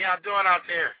 How y'all doing out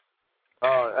there?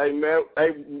 Hey man,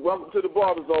 welcome to the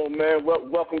BarberZone, man.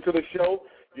 Welcome to the show.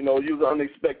 You know, you're the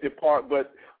unexpected part,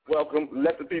 but welcome.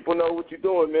 Let the people know what you're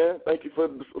doing, man. Thank you for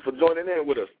joining in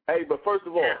with us. Hey, but first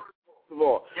of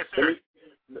all, yes, sir.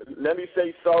 Let me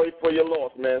say sorry for your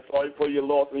loss, man. Sorry for your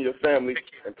loss and your family.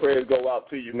 And prayers go out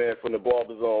to you, man, from the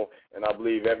BarberZone. And I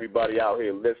believe everybody out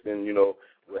here listening, you know,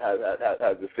 has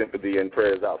the sympathy and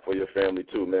prayers out for your family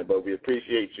too, man. But we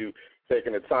appreciate you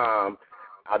taking the time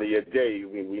out of your day.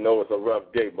 We know it's a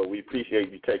rough day, but we appreciate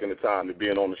you taking the time to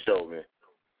being on the show, man.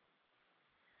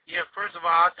 Yeah, first of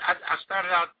all, I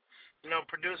started out,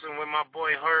 producing with my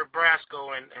boy Herb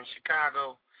Brasco in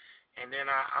Chicago. And then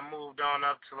I moved on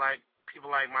up to, people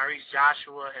like Maurice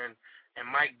Joshua and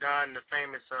Mike Dunn, the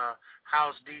famous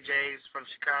house DJs from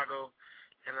Chicago.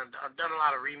 And I've done a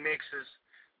lot of remixes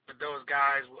with those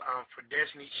guys for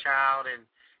Destiny's Child and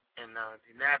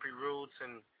the Nappy Roots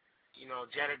and,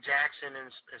 Janet Jackson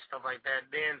and stuff like that.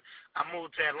 Then I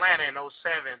moved to Atlanta in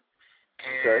 2007.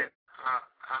 And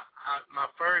my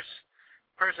first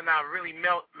person I really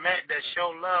met that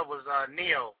showed love was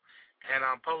Neo and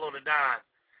Polo the Don.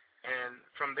 And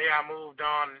from there, I moved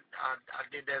on. I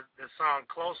did the song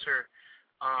Closer,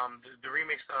 the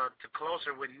remix to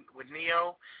Closer with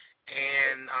Neo,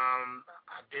 and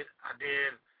I did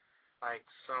like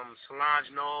some Solange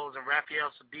Knowles and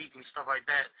Raphael Sadiq and stuff like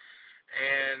that.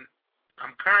 And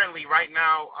I'm currently right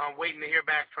now waiting to hear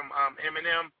back from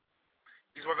Eminem.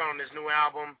 He's working on this new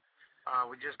album.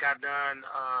 We just got done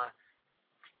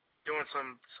doing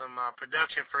some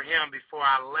production for him before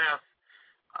I left.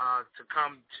 To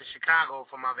come to Chicago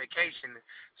for my vacation.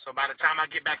 So by the time I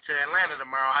get back to Atlanta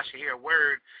tomorrow, I should hear a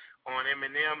word on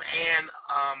Eminem. And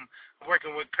I'm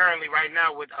working currently right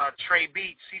now with Trey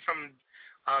Beats. He's from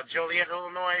Joliet,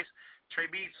 Illinois. Trey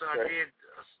Beats did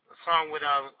a song with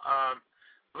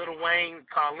Lil Wayne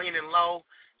called Leanin' Low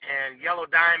and Yellow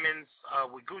Diamonds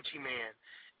with Gucci Man.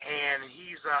 And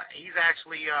he's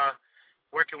actually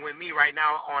working with me right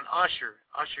now on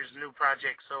Usher's new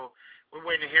project. So we're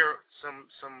waiting to hear some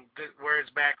good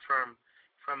words back from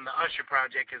the Usher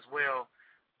project as well.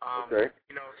 Okay.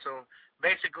 You know, so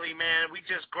basically, man, we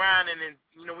just grinding, and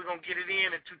you know, we're gonna get it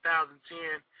in 2010.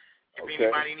 If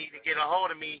anybody need to get a hold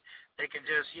of me, they can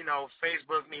just, you know,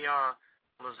 Facebook me on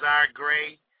Lazar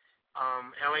Gray,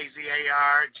 LazarGray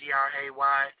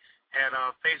at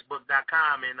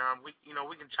Facebook.com, and we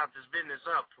can chop this business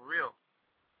up for real.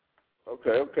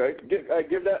 Okay. Give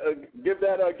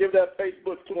that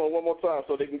Facebook to them one more time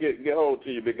so they can get hold to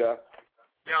you, big guy.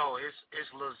 Yo, it's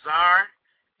Lazar,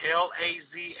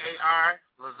 Lazar,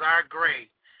 Lazar Gray,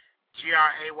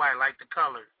 Gray, like the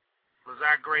color,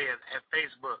 Lazar Gray at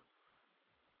Facebook.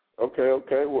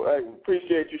 Okay. Well, I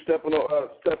appreciate you stepping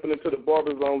into the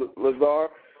BarberZone, Lazar.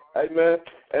 Hey, man,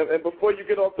 and before you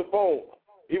get off the phone,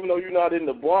 even though you're not in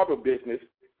the barber business,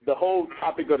 the whole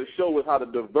topic of the show is how to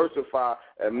diversify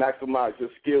and maximize your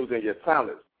skills and your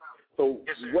talents. So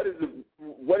yes, what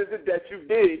is it that you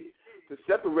did to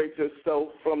separate yourself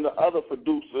from the other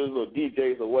producers or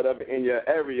DJs or whatever in your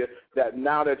area, that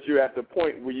now that you're at the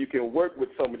point where you can work with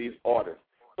some of these artists?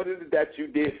 What is it that you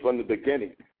did from the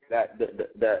beginning that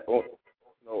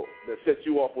sets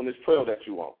you off on this trail that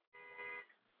you on?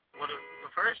 Well,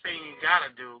 the first thing you got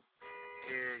to do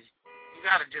is you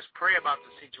got to just pray about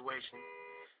the situation.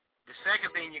 The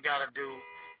second thing you got to do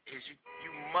is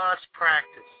you must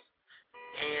practice.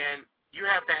 And you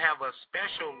have to have a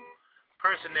special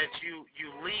person that you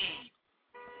lead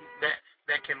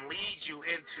that can lead you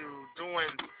into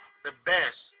doing the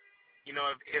best. You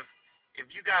know, if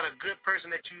you got a good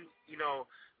person that you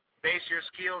base your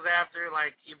skills after,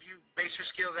 like if you base your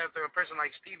skills after a person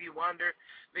like Stevie Wonder,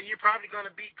 then you're probably going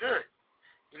to be good.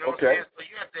 You know what I'm saying? So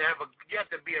you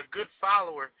have to be a good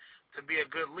follower to be a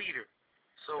good leader.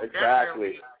 So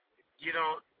exactly.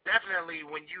 Definitely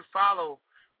when you follow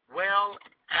well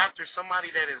after somebody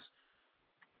that is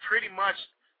pretty much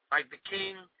like the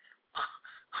king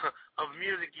of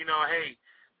music, hey,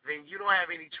 then you don't have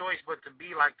any choice but to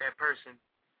be like that person.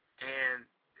 And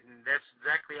that's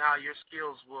exactly how your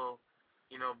skills will,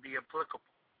 be applicable.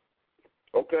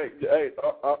 Okay. Hey,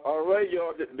 all right,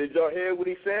 y'all. Did y'all hear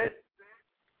what he said?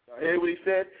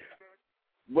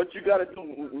 What you got to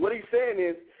do, what he's saying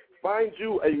is find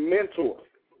you a mentor.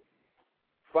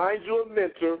 Find you a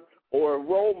mentor or a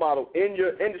role model in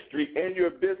your industry, in your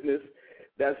business,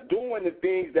 that's doing the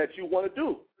things that you want to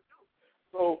do.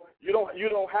 So you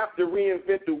don't have to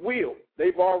reinvent the wheel.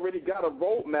 They've already got a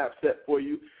roadmap set for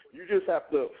you. You just have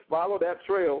to follow that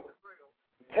trail,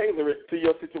 tailor it to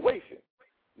your situation.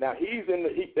 Now he's in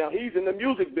the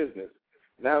music business.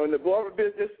 Now in the barber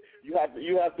business, you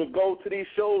have to go to these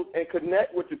shows and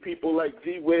connect with the people like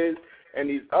GWhiz and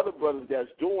these other brothers that's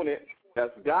doing it,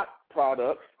 that's got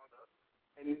products,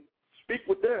 and speak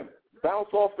with them, bounce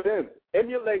off of them,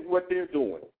 emulate what they're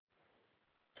doing.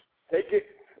 Take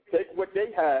what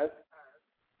they have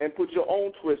and put your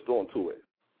own twist onto it.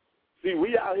 See,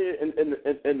 we out here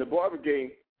in the barber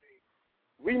game,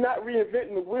 we not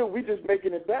reinventing the wheel, we just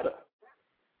making it better.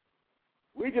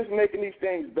 We just making these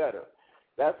things better.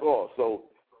 That's all. So,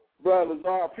 Brother Lazar,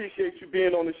 I appreciate you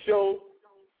being on the show.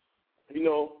 I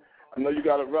know you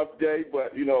got a rough day,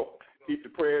 but, keep the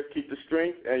prayers, keep the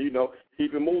strength, and,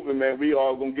 keep it moving, man. We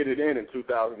all going to get it in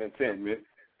 2010, man.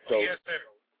 So, yes, sir.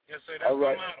 That's all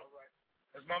right. My motto.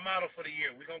 That's my motto for the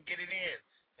year. We're going to get it in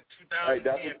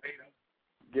 2010, baby.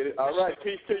 Get it. All right.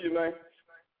 Peace to you, man.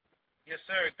 Yes,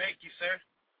 sir. Thank you, sir.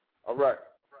 All right.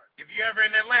 If you're ever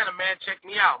in Atlanta, man, check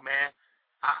me out, man.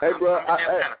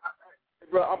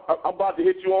 I'm about to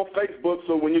hit you on Facebook,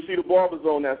 so when you see the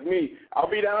BarberZone, that's me. I'll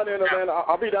be down there in Atlanta.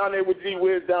 I'll be down there with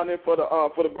GWhiz down there for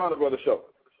the Bronner Brother show.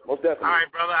 Most definitely. All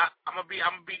right, brother. I'm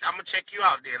gonna check you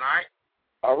out then. All right.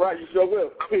 All right. You sure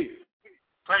will. Peace.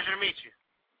 Pleasure to meet you.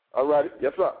 All right.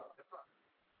 Yes, sir.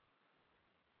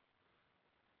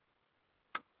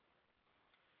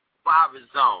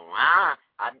 BarberZone, huh?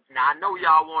 I know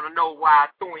y'all want to know why I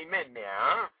threw him in there,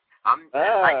 huh? I'm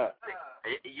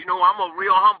a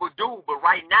real humble dude, but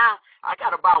right now I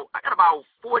got about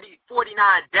 49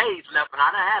 days left, and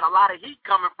I done had a lot of heat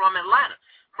coming from Atlanta,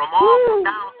 from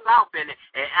down south in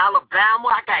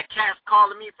Alabama. I got cats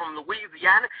calling me from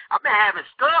Louisiana. I've been having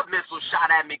Scud missiles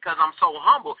shot at me because I'm so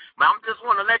humble. But I just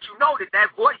want to let you know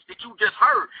that voice that you just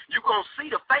heard, you're going to see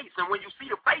the face, and when you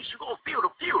see the face, you're going to feel the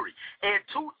fury. In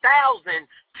 2010,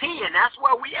 that's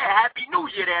where we at. Happy New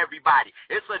Year to everybody.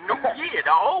 It's a new year.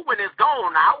 The old one is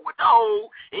gone. Out with the old,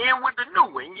 in with the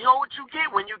new. And you know what you get?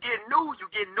 When you get new,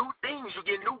 you get new things, you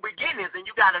get new beginnings, and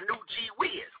you got a new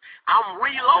GWhiz. I'm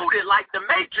reloaded like the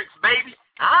Matrix, baby.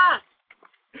 Huh?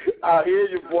 I hear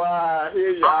you, boy. I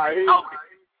hear you. I hear you.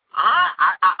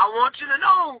 I want you to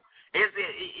know,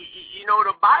 you know,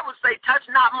 the Bible say, touch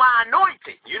not my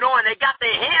anointing, you know, and they got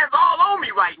their hands all on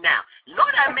me right now. You know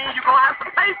what that means? You're going to have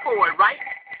to pay for it, right?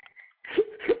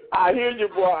 I hear you,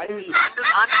 boy. I hear you.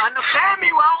 Understand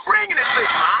me while I'm bringing it to you,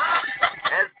 huh?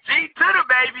 That's G to the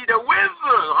baby, the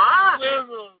wizard, huh?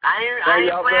 I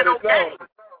ain't playing no games.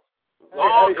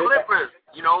 All Clippers,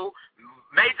 you know,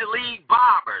 Major League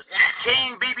Barbers,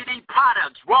 King BBD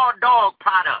Products, Raw Dog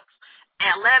Products,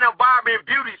 Atlanta Barber and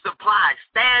Beauty Supply,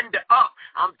 stand up.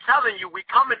 I'm telling you, we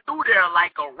coming through there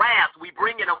like a wrath. We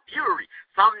bringing a fury,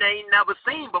 something they ain't never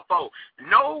seen before.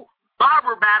 No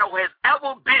barber battle has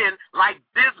ever been like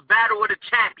this battle of the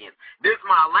champions. This is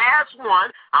my last one.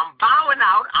 I'm bowing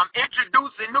out. I'm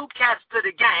introducing new cats to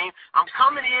the game. I'm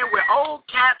coming in with old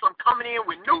cats. I'm coming in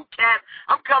with new cats.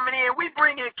 I'm coming in. We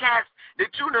bring in cats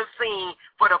that you done seen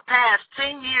for the past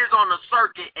 10 years on the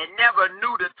circuit and never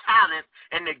knew the talents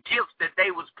and the gifts that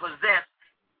they was possessed,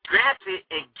 granted,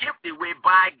 and gifted with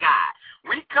by God.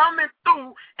 We coming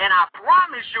through, and I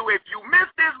promise you, if you miss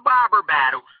this barber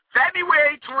battle,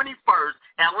 February 21st,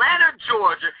 Atlanta,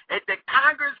 Georgia, at the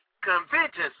Congress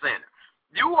Convention Center,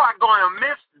 you are going to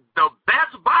miss the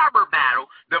best barber battle,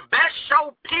 the best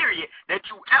show, period, that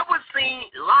you ever seen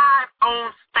live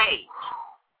on stage.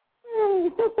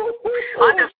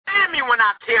 Understand me when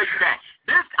I tell you that.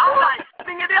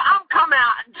 I'm coming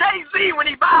out. Jay-Z, when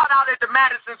he bowed out at the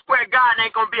Madison Square Garden,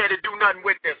 ain't going to be able to do nothing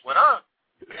with this one, huh?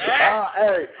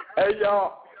 Hey,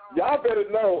 y'all better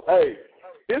know,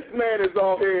 this man is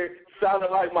on here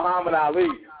sounding like Muhammad Ali.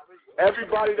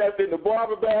 Everybody that's in the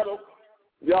barber battle,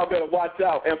 y'all better watch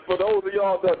out. And for those of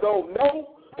y'all that don't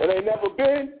know and ain't never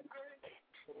been,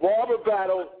 barber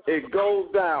battle, it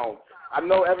goes down. I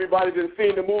know everybody that's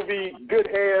seen the movie Good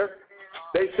Hair.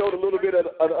 They showed a little bit of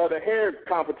the hair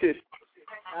competition.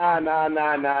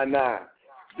 Nah.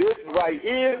 This right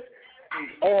here is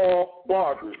all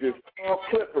barbers. It's all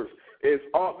clippers. It's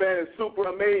all, man, it's super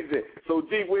amazing. So,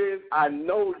 GWhiz, I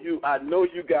know you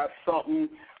got something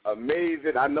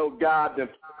amazing. I know God done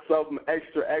put something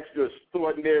extra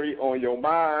extraordinary on your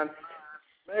mind.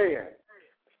 Man,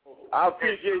 I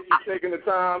appreciate you taking the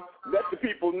time. Let the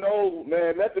people know,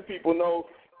 man,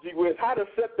 GWhiz, how to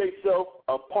set themselves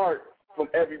apart from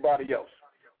everybody else.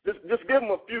 Just give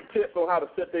them a few tips on how to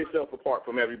set themselves apart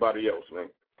from everybody else, man.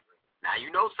 Now,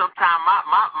 you know, sometimes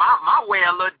my way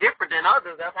a little different than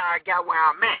others. That's how I got where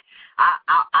I'm at.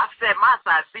 I set my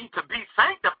side. See, to be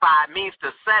sanctified means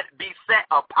to be set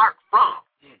apart from.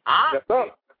 Huh?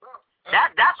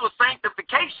 That's what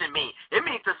sanctification means. It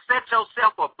means to set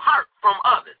yourself apart from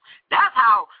others. That's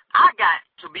how I got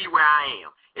to be where I am.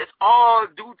 It's all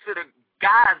due to the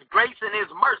God's grace and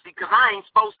His mercy, because I ain't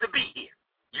supposed to be here.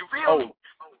 You feel me?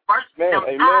 First, them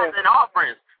tithes and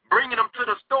offerings, bringing them to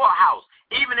the storehouse.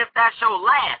 Even if that's your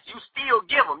last, you still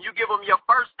give them. You give them your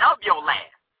first of your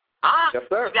last. Huh? Yes,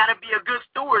 sir. You got to be a good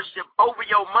stewardship over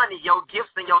your money, your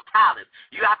gifts, and your talents.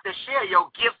 You have to share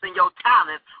your gifts and your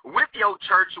talents with your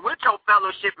church, with your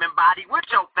fellowship and body, with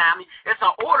your family. It's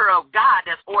an order of God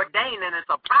that's ordained, and it's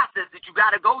a process that you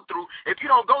got to go through. If you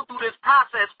don't go through this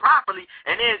process properly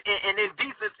and in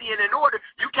decency and in order,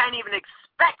 you can't even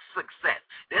expect success.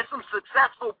 There's some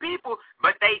successful people,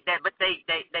 but they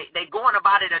going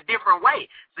about it a different way.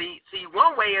 See,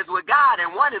 one way is with God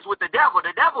and one is with the devil.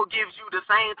 The devil gives you the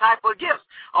same type of gifts,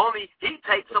 only he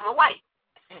takes them away.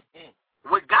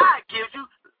 What God gives you,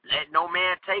 let no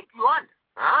man take you under.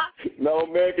 Huh? No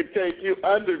man can take you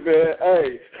under, man.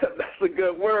 Hey, that's a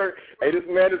good word. Hey, this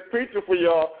man is preaching for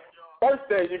y'all. First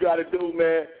thing you got to do,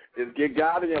 man, is get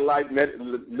God in your life, let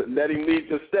him lead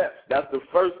your steps. That's the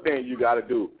first thing you got to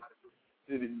do.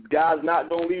 God's not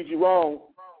going to lead you wrong,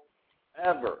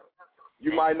 ever.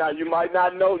 You might not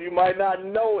know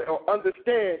or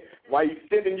understand why he's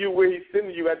sending you where he's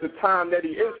sending you at the time that he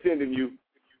is sending you,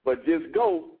 but just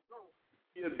go,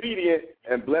 be obedient,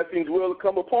 and blessings will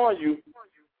come upon you.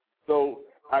 So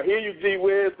I hear you,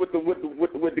 GWhiz, with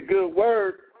the good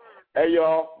word. Hey,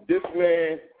 y'all, this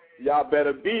man, y'all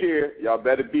better be there. Y'all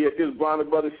better be at this Bronner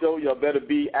Brothers show. Y'all better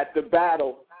be at the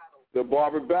battle, the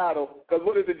barber battle. Because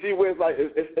what is the GWhiz like?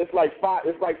 It's like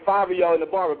five of y'all in the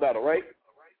barber battle, right?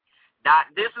 Now,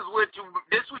 this is what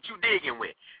you digging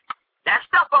with. That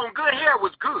stuff on Good Hair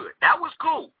was good. That was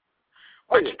cool.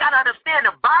 But you gotta understand,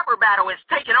 the barber battle is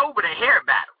taking over the hair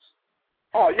battles.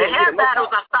 The hair battles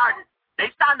are starting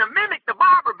to mimic the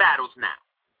barber battles now.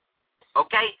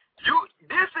 Okay?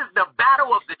 This is the battle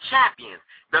of the champions.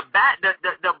 The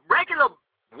regular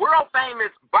world famous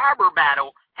barber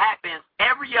battle happens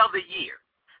every other year.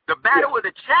 The battle of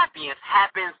the champions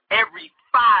happens every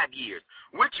 5 years.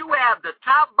 which you have the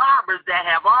top barbers that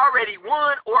have already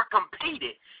won or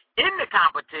competed in the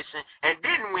competition and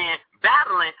didn't win,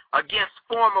 battling against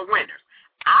former winners.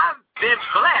 I've been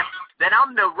blessed that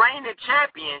I'm the reigning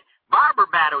champion, barber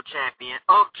battle champion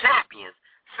of champions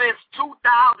since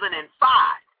 2005.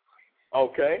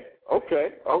 Okay.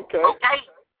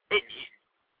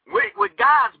 With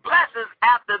God's blessings,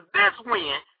 after this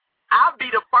win, I'll be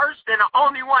the first and the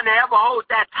only one to ever hold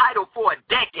that title for a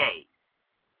decade.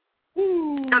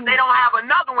 Because they don't have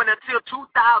another one until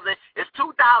 2000. It's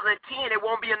 2010. It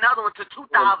won't be another one until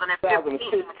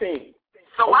 2015.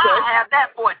 So okay. I'll have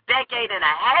that for a decade and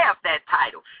a half, that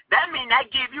title. That means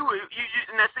that give you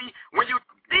now see, when you're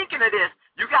thinking of this,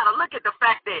 you got to look at the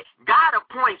fact that God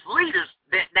appoints leaders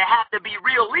that have to be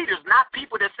real leaders, not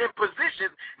people that's in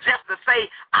positions just to say,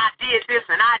 I did this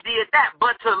and I did that,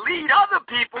 but to lead other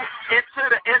people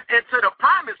into the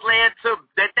promised land so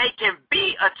that they can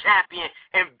be a champion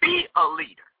and be a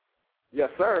leader.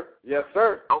 Yes, sir. Yes,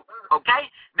 sir. Okay?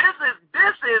 This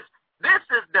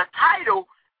is the title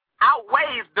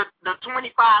outweighs the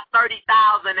 25, 30,000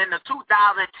 and the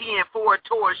 2010 Ford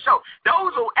Tour show.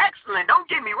 Those are excellent. Don't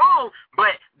get me wrong,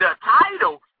 but the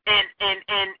title and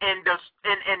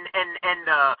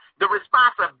the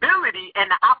responsibility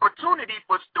and the opportunity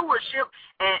for stewardship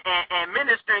and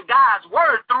ministering God's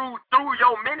word through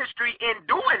your ministry in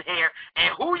doing hair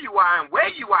and who you are and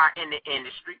where you are in the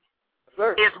industry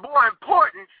is more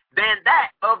important than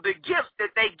that of the gifts that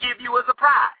they give you as a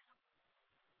prize.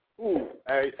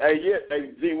 Hey,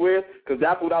 GWhiz, because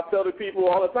that's what I tell the people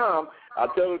all the time. I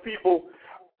tell the people,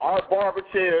 our barber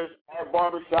chairs, our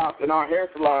barber shops, and our hair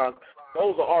salons,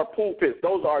 those are our pulpits.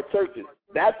 Those are our churches.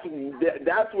 That's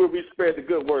where we spread the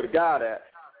good word of God at.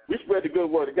 We spread the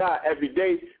good word of God every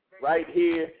day right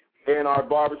here in our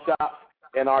barber shops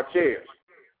and our chairs.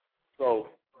 So,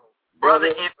 brother,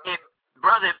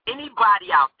 if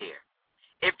anybody out there,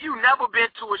 if you've never been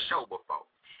to a show before,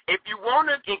 if you want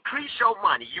to increase your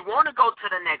money, you want to go to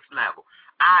the next level,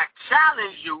 I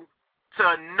challenge you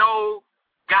to know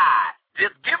God.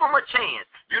 Just give them a chance.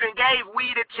 You done gave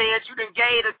weed a chance. You done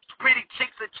gave the pretty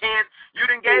chicks a chance. You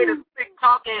done gave the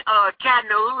thick-talking cat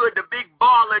in the hood, the big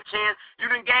baller a chance. You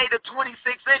done gave the 26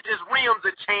 inches rims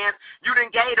a chance. You done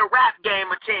gave the rap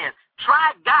game a chance.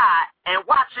 Try God and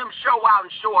watch him show out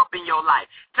and show up in your life.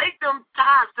 Take them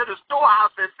times to the storehouse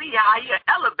and see how he'll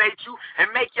elevate you and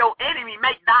make your enemy,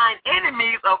 make thine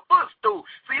enemies a footstool.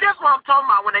 See, that's what I'm talking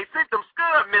about when they sent them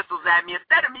Scud missiles at me.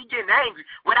 Instead of me getting angry,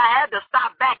 what I had to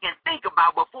stop back and think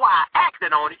about before I acted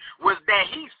on it was that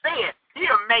he said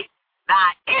he'll make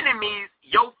thy enemies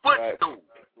your footstool.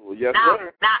 Yes, now,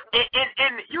 sir. Now,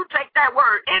 and you take that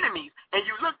word enemies and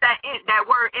you look that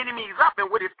word enemies up, and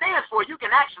what it stands for, you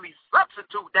can actually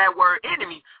substitute that word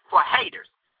enemy for haters.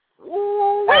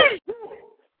 Hey,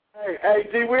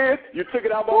 GWhiz, you took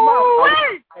it out of my mouth.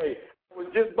 I was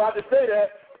just about to say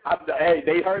that.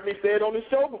 They heard me say it on the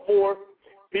show before.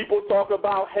 People talk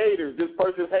about haters. This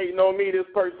person's hating on me. This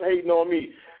person's hating on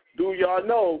me. Do y'all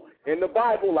know in the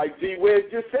Bible, like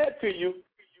GWhiz just said to you,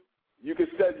 you can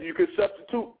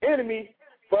substitute enemy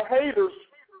for haters.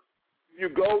 You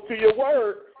go to your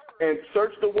word and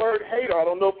search the word hater. I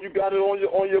don't know if you got it on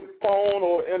your phone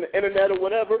or in the internet or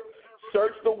whatever.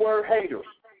 Search the word haters.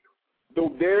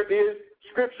 Though there is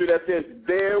scripture that says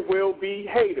there will be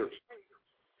haters.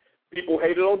 People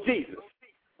hated on Jesus.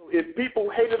 If people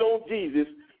hated on Jesus,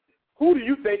 who do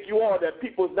you think you are that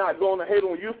people's not going to hate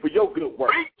on you for your good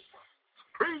work?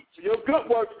 Preach.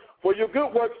 For your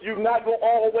good works, you're not going to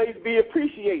always be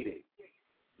appreciated.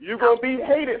 You're going to be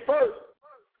hated first.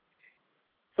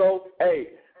 So,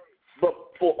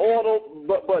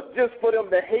 but just for them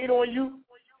to hate on you,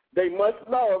 they must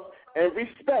love and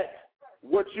respect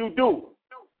what you do.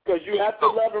 Because you have to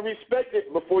love and respect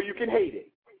it before you can hate it.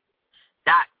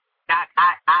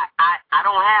 I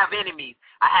don't have enemies.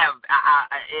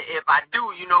 If I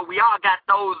do, we all got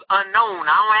those unknown.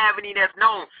 I don't have any that's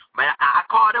known, but I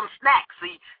call them snacks.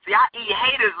 See, I eat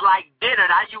haters like dinner.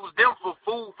 I use them for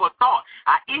food for thought.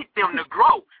 I eat them to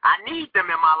grow. I need them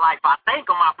in my life. I thank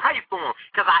them. I pray for them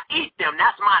because I eat them.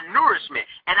 That's my nourishment.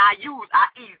 And I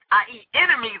eat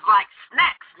enemies like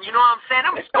snacks. You know what I'm saying?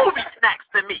 Them Scooby snacks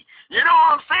to me. You know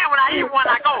what I'm saying? When I eat one,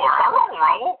 I go,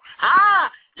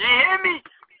 huh? You hear me?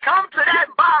 Come to that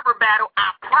barber battle.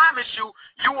 I promise you,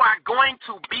 you are going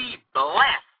to be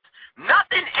blessed.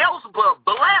 Nothing else but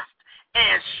blessed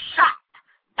and shocked.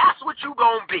 That's what you're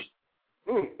going to be.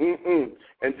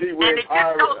 And to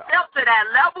get yourself to that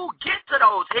level, get to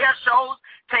those hair shows,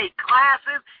 take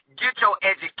classes, get your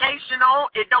education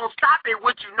on. It don't stop at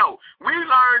what you know. We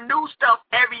learn new stuff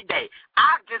every day.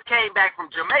 I just came back from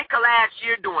Jamaica last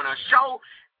year doing a show.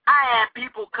 I had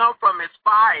people come from as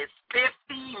far as 50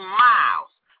 miles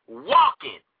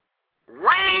walking,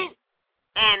 rain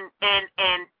and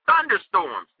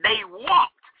thunderstorms. They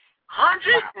walked,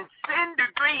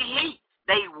 110-degree heat.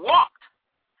 They walked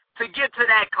to get to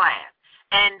that class,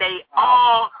 and they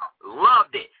all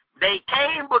loved it. They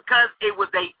came because it was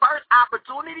their first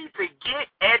opportunity to get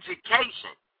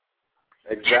education.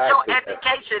 Exactly. Get your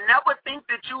education. Never think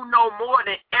that you know more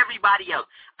than everybody else.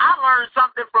 I learned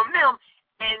something from them,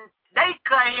 and they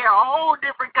cut hair a whole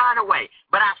different kind of way,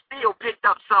 but I still picked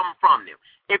up something from them.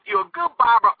 If you're a good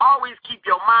barber, always keep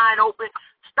your mind open.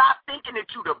 Stop thinking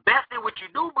that you're the best at what you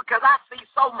do, because I see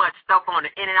so much stuff on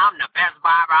the internet. I'm the best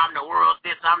barber. I'm the world's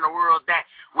this. I'm the world's that.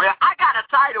 Well, I got a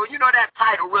title. You know that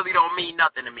title really don't mean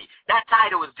nothing to me. That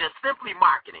title is just simply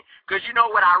marketing. Because you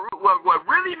know what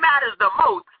really matters the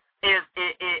most is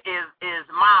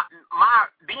my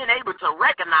being able to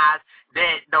recognize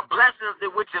that the blessings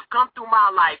that which have come through my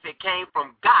life, it came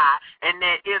from God, and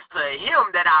that it's to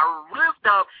Him that I lift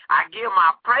up. I give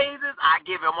my praises. I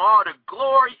give Him all the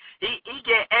glory. His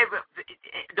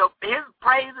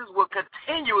praises will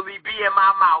continually be in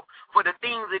my mouth for the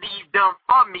things that He's done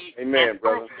for me. Amen,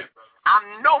 brother.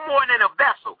 I'm no more than a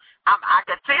vessel. I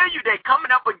can tell you that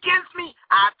coming up against me,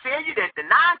 I tell you that the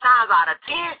 9 times out of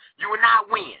 10, you will not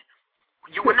win.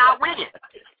 You will not win.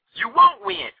 You won't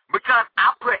win, because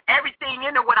I put everything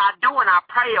into what I do, and I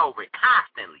pray over it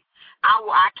constantly.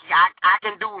 I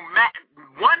can do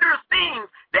wondrous things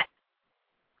that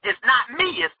it's not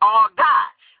me, it's all God.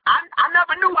 I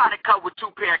never knew how to cut with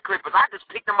 2 pair of clippers. I just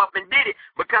picked them up and did it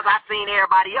because I seen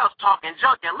everybody else talking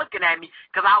junk and looking at me,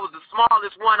 because I was the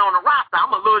smallest one on the roster.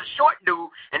 I'm a little short dude,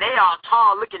 and they all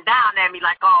tall looking down at me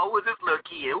like, oh, who is this little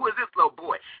kid? Who is this little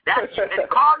boy? And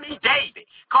call me David.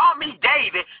 Call me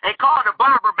David, and call the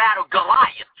barber battle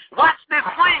Goliath. Watch this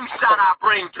slingshot I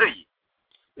bring to you.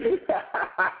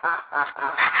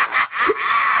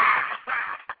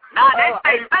 Now,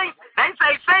 they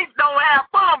say saints don't have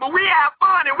fun, but we have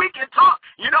fun, and we can talk.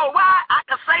 You know why? I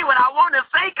can say what I want to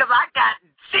say because I got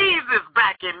Jesus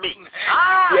backing me.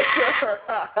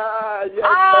 Yes,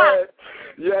 sir.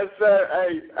 Yes, sir.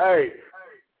 Hey.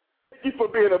 Thank you for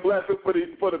being a blessing for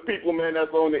the people, man,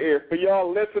 that's on the air. For y'all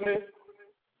listening,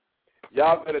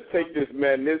 y'all better take this,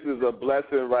 man. This is a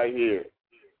blessing right here.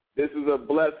 This is a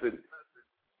blessing.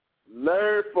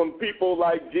 Learn from people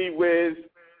like GWhiz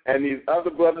and these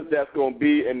other brothers that's going to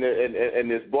be in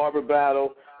this barber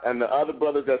battle, and the other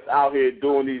brothers that's out here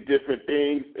doing these different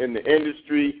things in the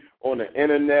industry, on the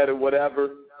internet or whatever.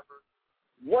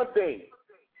 One thing,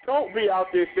 don't be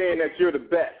out there saying that you're the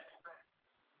best.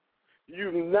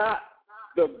 You're not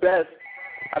the best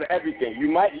out of everything.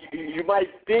 You might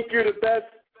think you're the best,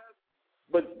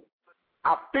 but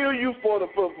I feel you for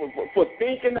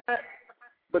thinking that,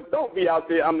 but don't be out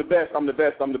there, I'm the best, I'm the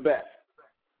best, I'm the best.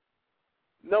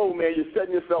 No, man, you're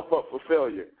setting yourself up for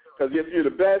failure. Because if you're the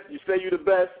best, you say you're the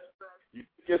best, you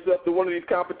take yourself to one of these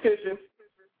competitions,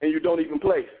 and you don't even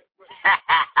place.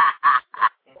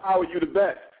 How are you the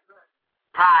best?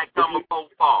 Pride come before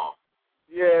fall.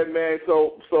 Yeah, man,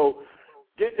 so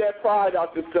get that pride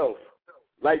out yourself.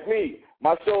 Like me,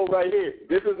 my show right here,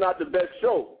 this is not the best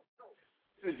show.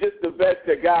 This is just the best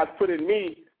that God's put in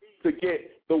me to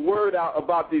get the word out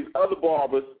about these other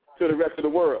barbers to the rest of the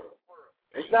world.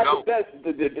 It's not the best.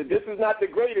 This is not the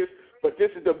greatest, but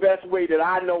this is the best way that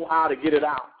I know how to get it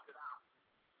out.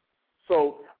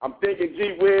 So I'm thanking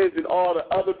GWhiz and all the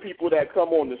other people that come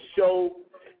on the show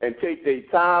and take their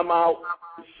time out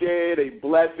to share their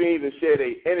blessings and share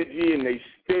their energy and their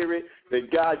spirit, their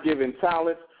God-given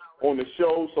talents on the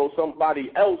show, so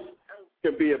somebody else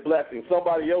can be a blessing.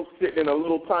 Somebody else sitting in a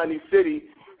little tiny city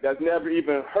that's never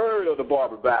even heard of the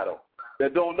barber battle,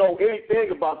 that don't know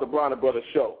anything about the Bronner Brothers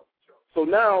show. So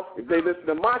now, if they listen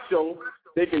to my show,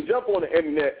 they can jump on the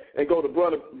internet and go to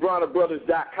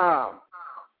BronnerBrothers.com.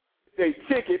 Take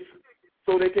tickets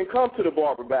so they can come to the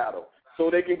barber battle, so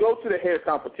they can go to the hair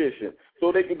competition, so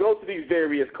they can go to these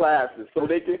various classes, so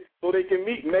they can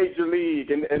meet Major League,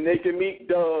 and they can meet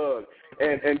Doug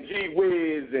and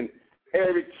GWhiz and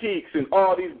Eric Cheeks and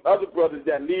all these other brothers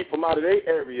that leave from out of their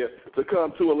area to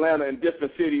come to Atlanta and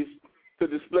different cities to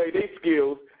display their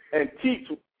skills and teach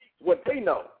what they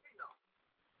know.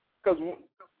 Because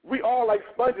we all like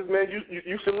sponges, man.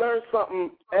 You should learn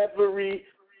something every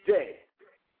day.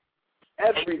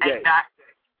 Every day.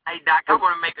 Hey, Doc, I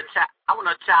want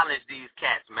to challenge these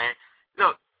cats, man.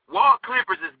 Look, Wall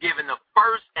Clippers is given the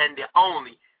first and the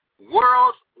only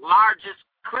world's largest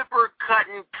clipper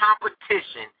cutting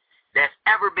competition that's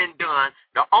ever been done.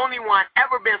 The only one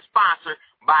ever been sponsored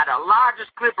by the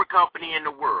largest clipper company in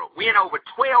the world. We in over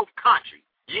 12 countries.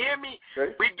 You hear me?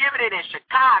 Okay. We're giving it in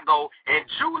Chicago in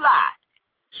July.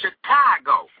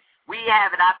 Chicago. We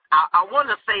have it, I want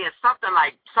to say it's something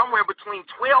like somewhere between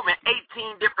 12 and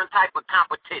 18 different type of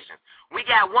competitions. We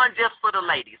got one just for the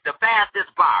ladies, the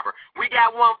fastest barber. We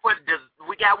got one for the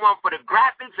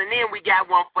graphics, and then we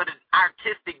got one for the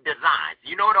artistic designs.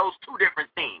 You know, those two different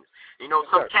things. You know,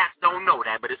 some cats don't know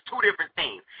that, but it's two different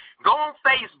things. Go on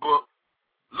Facebook,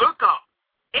 look up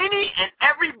any and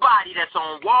everybody that's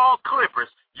on Wall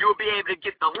Clippers. You'll be able to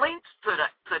get the links to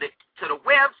the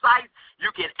website. You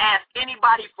can ask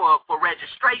anybody for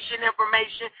registration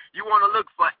information. You want to look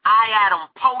for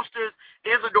Adam posters,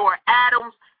 Isidore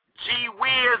Adams,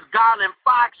 GWhiz, Garland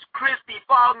Fox, Christy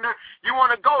Faulkner. You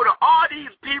want to go to all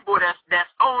these people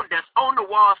that's on the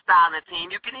Wall styling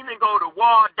team. You can even go to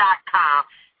wall.com.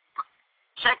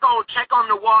 Check on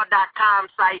the wall.com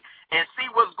site and see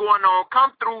what's going on.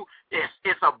 Come through.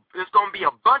 It's going to be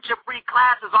a bunch of free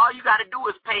classes. All you got to do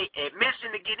is pay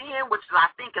admission to get in, which I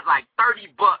think is like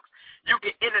 $30. You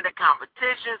can enter the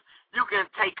competitions. You can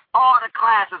take all the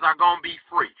classes are going to be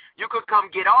free. You could come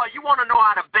get all. You want to know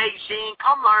how to Beijing?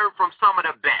 Come learn from some of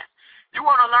the best. You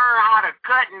want to learn how to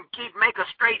cut and make a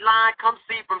straight line? Come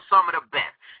see from some of the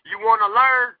best. You want to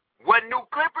learn what new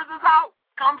clippers is out?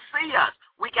 Come see us.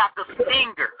 We got the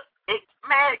Stinger.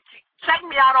 Man, check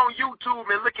me out on YouTube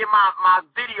and look at my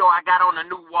video I got on the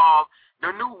new wall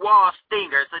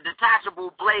Stinger. It's a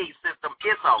detachable blade system.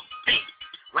 It's a beast.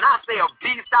 When I say a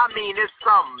beast, I mean it's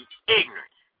something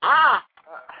ignorant.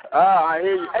 I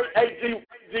hear you. Hey,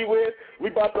 GWhiz,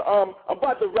 I'm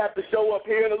about to wrap the show up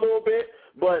here in a little bit,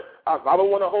 but I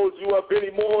don't want to hold you up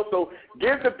anymore. So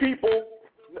let the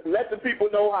people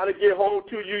know how to get hold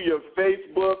to you, your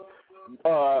Facebook,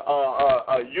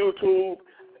 YouTube,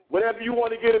 whatever you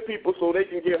want to get to people so they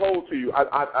can get hold to you.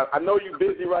 I know you're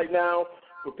busy right now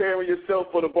preparing yourself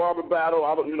for the barber battle.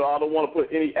 I don't want to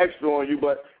put any extra on you,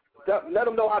 but let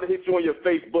them know how to hit you on your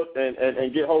Facebook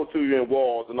and get hold to you in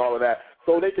walls and all of that,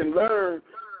 so they can learn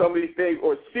some of these things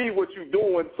or see what you're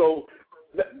doing, so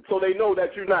they know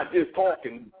that you're not just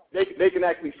talking. They can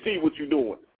actually see what you're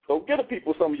doing. So get the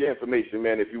people some of your information,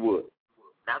 man, if you would.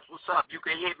 That's what's up. You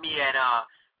can hit me at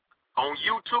on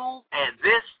YouTube, and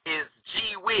this is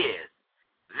GWhiz.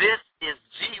 This is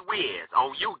GWhiz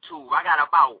on YouTube. I got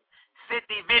about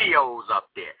 50 videos up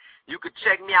there. You can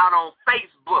check me out on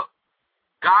Facebook,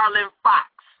 Garland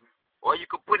Fox, or you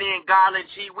can put in Garland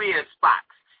GWhiz Fox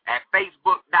at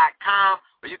Facebook.com,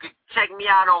 or you can check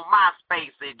me out on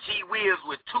MySpace at GWhiz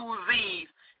with 2 Z's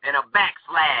and a /,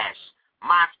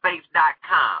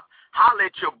 MySpace.com. Holla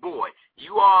at your boy.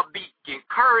 You all be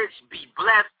encouraged, be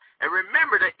blessed. And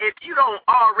remember that if you don't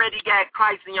already got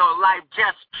Christ in your life,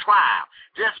 just try him.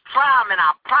 Just try him, and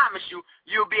I promise you,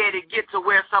 you'll be able to get to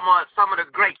where some of the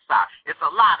greats are. It's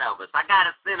a lot of us. I got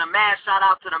to send a mad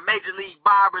shout-out to the Major League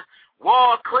Barbers,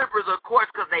 Wall Clippers, of course,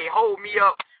 because they hold me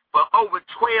up for over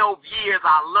 12 years.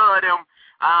 I love them.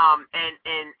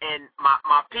 And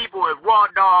my people at Raw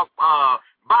Dog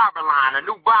Barber Line, a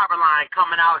new barber line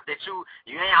coming out that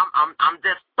I'm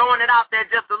just throwing it out there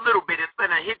just a little bit. It's going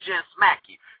to hit you and smack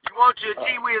you. You want your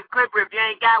GWhiz clipper? If you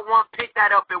ain't got one, pick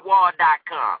that up at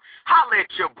wall.com. Holla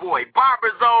at your boy.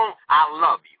 BarberZone, I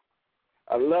love you.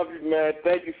 I love you, man.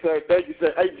 Thank you, sir. Thank you,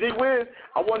 sir. Hey, GWhiz,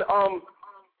 I want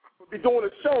to be doing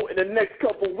a show in the next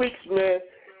couple of weeks, man.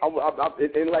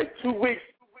 In like 2 weeks,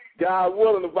 God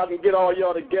willing, if I can get all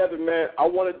y'all together, man, I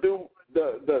want to do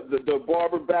the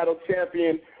Barber Battle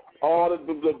Champion, all of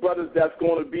the brothers that's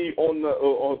going to be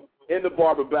in the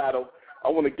Barber Battle. I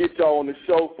want to get y'all on the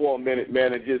show for a minute,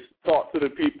 man, and just talk to the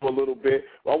people a little bit.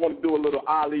 I want to do a little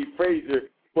Ali Frazier,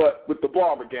 but with the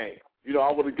barber game. You know,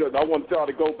 I want y'all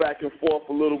to go back and forth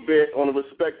a little bit on a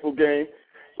respectful game.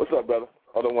 What's up, brother?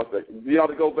 Hold on one second. Y'all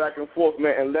to go back and forth,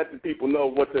 man, and let the people know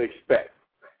what to expect.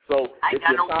 So I ain't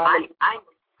got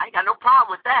no problem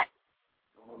with that.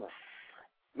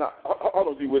 No, hold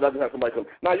on, GWhiz. I just have somebody come.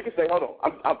 Now you can say, hold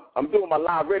on. I'm doing my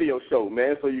live radio show,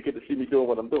 man, so you get to see me doing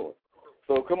what I'm doing.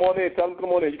 So come on in. Tell them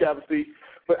come on in. You got to see.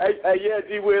 But hey, yeah,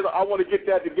 GWhiz, I want to get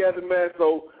that together, man.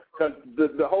 So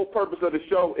the whole purpose of the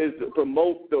show is to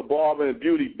promote the barber and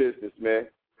beauty business, man.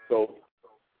 So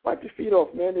wipe your feet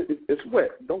off, man. It's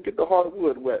wet. Don't get the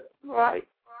hardwood wet. All right.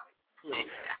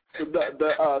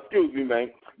 Excuse me,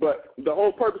 man. But the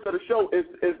whole purpose of the show is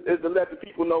to let the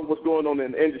people know what's going on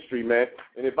in the industry, man.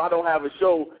 And if I don't have a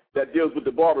show that deals with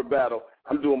the barber battle,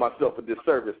 I'm doing myself a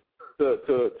disservice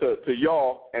to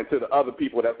y'all and to the other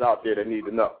people that's out there that need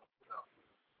to know.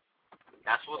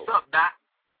 That's what's up, Doc.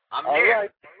 I'm here.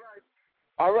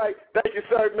 All right. Thank you,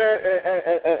 sir, man,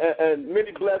 and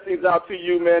many blessings out to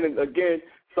you, man. And again,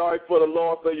 sorry for the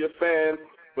loss of your fans.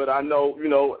 But I know,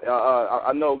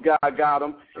 I know God got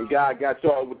him, and God got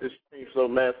y'all with this thing. So,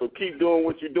 man, so keep doing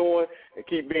what you're doing and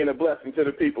keep being a blessing to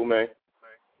the people, man.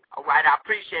 All right, I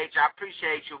appreciate you. I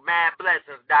appreciate you. Mad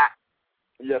blessings, Doc.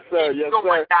 Yes, sir. Yes,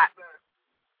 sir.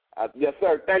 Yes,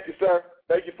 sir. Thank you, sir.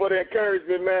 Thank you for the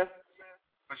encouragement, man.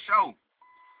 For sure.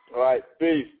 All right,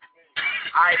 peace.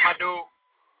 All right, my dude.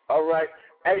 All right.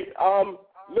 Hey,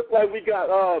 look like we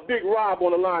got Big Rob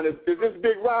on the line. Is this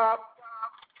Big Rob?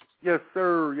 Yes,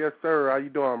 sir. Yes, sir. How you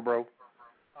doing, bro?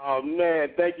 Oh, man,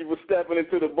 thank you for stepping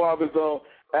into the BarberZone.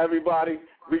 Everybody,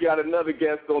 we got another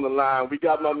guest on the line. We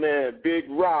got my man, Big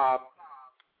Rob,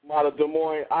 out of Des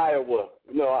Moines, Iowa.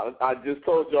 I just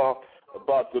told y'all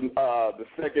about the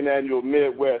second annual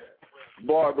Midwest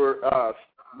Barber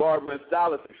and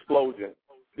Stylist Explosion.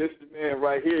 This is the man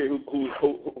right here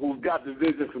who's got the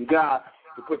vision from God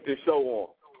to put this show on.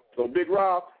 So, Big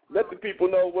Rob, let the people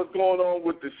know what's going on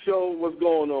with the show, what's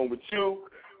going on with you.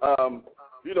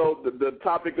 The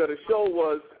topic of the show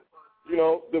was,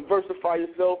 diversify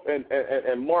yourself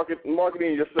and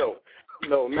marketing yourself,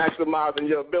 maximizing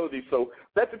your ability. So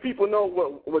let the people know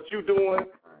what you're doing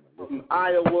from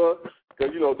Iowa,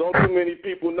 because, don't too many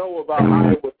people know about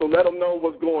Iowa. So let them know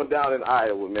what's going down in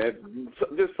Iowa, man.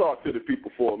 Just talk to the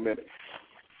people for a minute.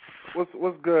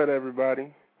 What's good,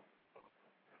 everybody?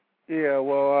 Yeah,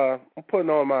 well, I'm putting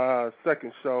on my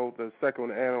second show, the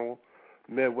second annual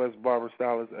Midwest Barber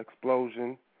Stylist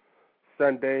Explosion.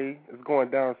 Sunday, it's going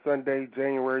down Sunday,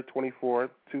 January 24th,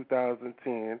 2010.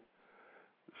 The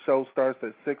show starts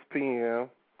at 6 p.m.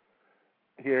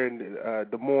 here in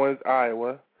Des Moines,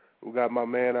 Iowa. We got my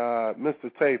man, Mr.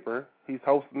 Taper. He's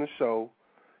hosting the show.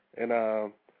 And,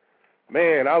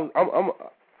 man, I'm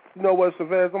you know what,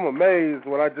 Chavez, I'm amazed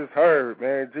what I just heard,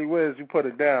 man. GWhiz, you put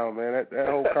it down, man. That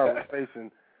whole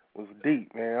conversation was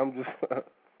deep, man. I'm just,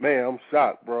 man, I'm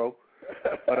shocked, bro.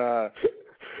 But, that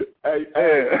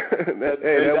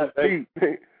was deep.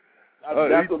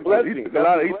 That's a blessing.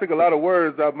 He took a lot of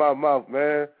words out of my mouth,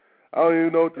 man. I don't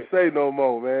even know what to say no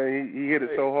more, man. He hit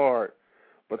it so hard.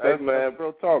 But that's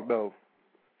real talk, though.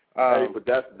 But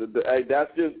that's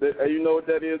just you know what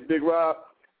that is, Big Rob?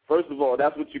 First of all,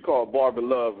 that's what you call Barber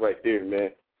Love right there,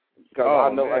 man.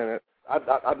 Because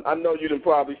I know you didn't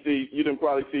probably see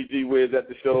GWhiz at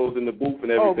the shows in the booth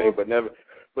and everything, but never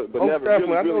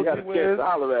really had a chance to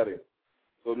holler at him.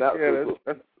 So now,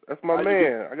 that's my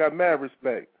man. I got mad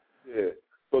respect. Yeah.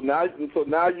 So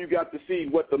now you got to see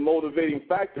what the motivating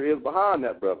factor is behind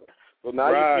that, brother. So now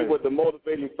you see what the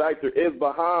motivating factor is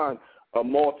behind a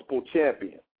multiple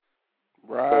champion.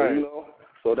 Right.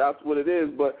 So that's what it is.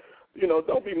 But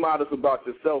don't be modest about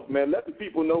yourself, man. Let the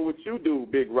people know what you do,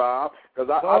 Big Rob. Because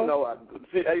I know.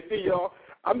 See, y'all.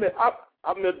 I met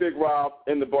Big Rob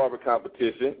in the barber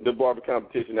competition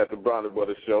at the Bronner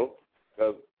Brothers show,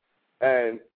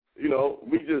 and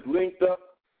we just linked up.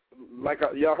 Like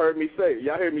y'all heard me say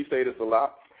this a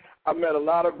lot. I met a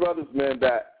lot of brothers, man,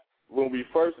 that when we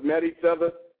first met each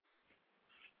other,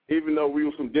 even though we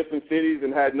were from different cities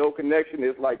and had no connection,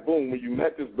 it's like boom. When you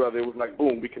met this brother, it was like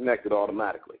boom. We connected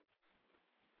automatically.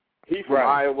 He's from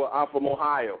Iowa. I'm from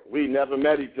Ohio. We never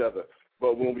met each other,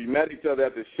 but when we met each other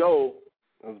at the show,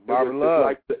 it's Barber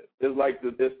Love.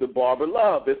 It's the Barber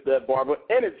Love. It's that Barber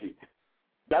energy.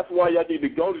 That's why y'all need to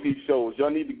go to these shows. Y'all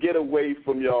need to get away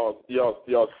from y'all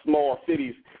small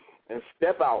cities and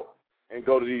step out and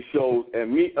go to these shows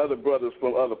and meet other brothers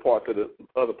from other parts of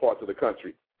the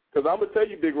country. Because I'm gonna tell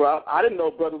you, Big Rob, I didn't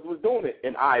know brothers was doing it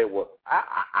in Iowa.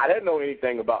 I didn't know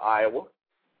anything about Iowa.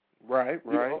 Right.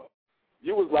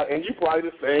 You was like, and you probably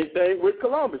the same thing with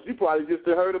Columbus. You probably just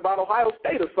heard about Ohio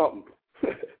State or something.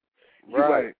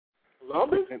 Right. Like,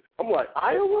 Columbus? I'm like,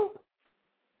 Iowa?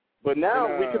 But now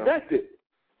we connected.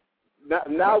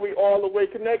 Now we all the way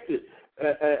connected.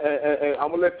 And I'm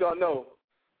going to let y'all know,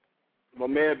 my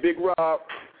man Big Rob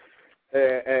and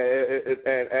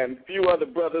a few other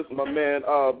brothers, my man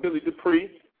Billy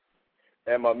Dupree,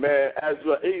 and my man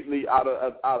Ezra Easley out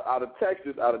of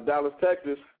Texas, out of Dallas,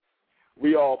 Texas.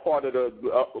 We all part of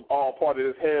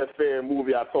this hair fair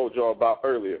movie I told y'all about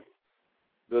earlier.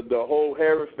 The whole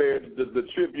hair fair, the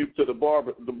tribute to the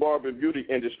barber and beauty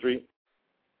industry.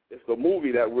 It's a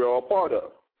movie that we're all part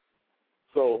of.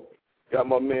 So got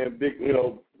my man Big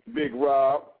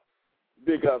Rob,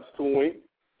 big ups to him.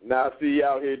 Now I see you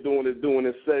out here doing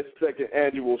his second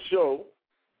annual show.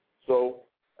 So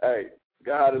hey,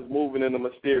 God is moving in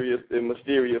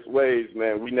mysterious ways,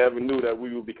 man. We never knew that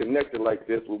we would be connected like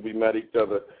this when we met each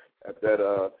other at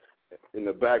that in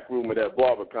the back room of that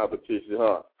barber competition,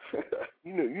 huh?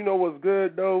 You know what's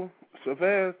good though,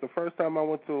 Chavez? The first time I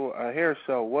went to a hair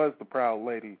show was the Proud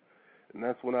Lady, and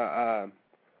that's when I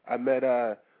met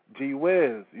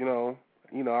GWhiz, I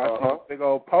see a big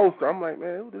old poster. I'm like,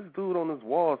 man, who this dude on this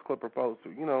Walls Clipper poster,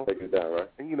 Take it down, right?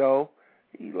 And,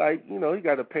 he like, he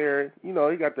got a pair, he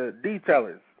got the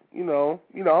detailers,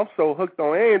 I'm so hooked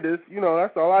on Andis,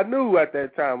 that's all I knew at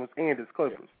that time was Andis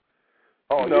Clippers.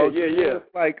 Oh, yeah.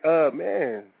 It's like,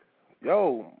 man,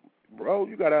 yo, bro,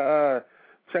 you gotta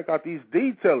check out these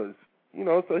detailers,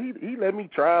 so he let me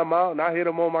try them out, and I hit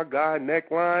them on my guy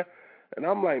neckline, and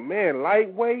I'm like, man,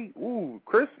 lightweight, ooh,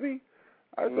 crispy.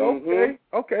 I said,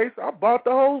 okay, so I bought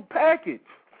the whole package.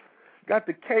 Got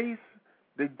the case,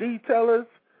 the detailers,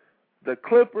 the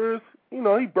clippers,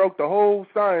 he broke the whole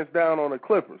science down on the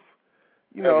clippers,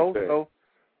 so,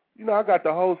 I got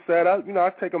the whole setup, I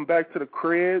take them back to the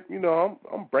crib,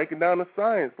 I'm breaking down the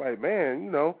science, like,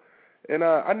 man, and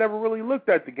I never really looked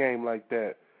at the game like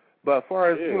that. But as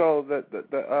far as,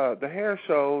 the hair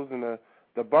shows and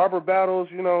the barber battles,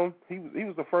 he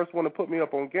was the first one to put me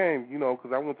up on game,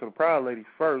 because I went to the Proud Ladies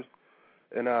first.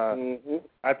 And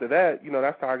after that,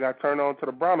 that's how I got turned on to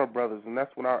the Bronner brothers, and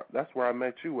that's where I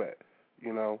met you at,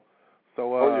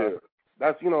 So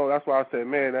that's why I said,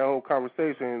 man, that whole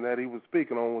conversation that he was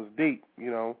speaking on was deep,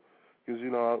 because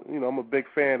I'm a big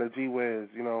fan of GWhiz,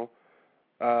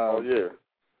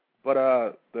 But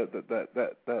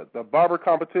the barber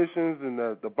competitions and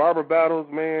the barber battles,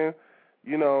 man,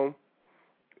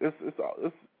 it's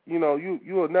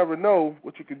you'll never know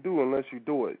what you can do unless you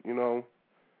do it, you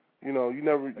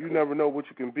never know what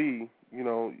you can be,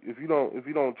 if you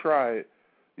don't try it,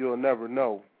 you'll never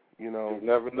know, You'll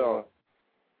never know.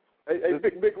 Hey,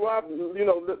 Big Rob,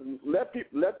 let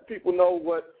people know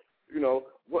what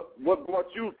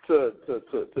brought you to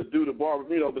do the barber.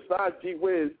 Besides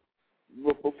GWhiz,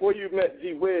 before you met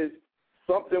GWhiz,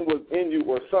 something was in you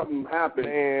or something happened.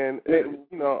 And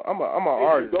I'm an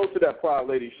artist. Go to that Proud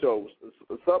Lady show.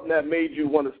 Something that made you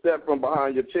want to step from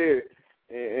behind your chair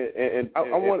and I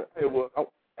wanted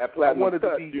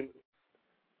to be.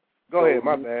 Go ahead.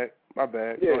 My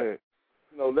bad. Yeah. Go ahead.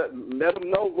 Let them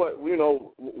know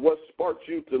what sparked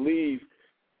you to leave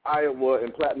Iowa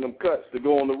and Platinum Cuts to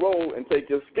go on the road and take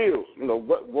your skills.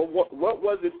 What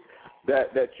was it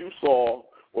that you saw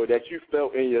or that you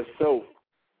felt in yourself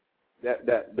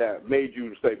that made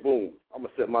you say, boom, I'm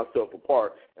gonna set myself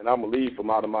apart and I'm gonna leave from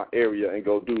out of my area and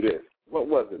go do this? What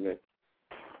was it, man?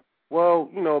 Well,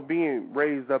 being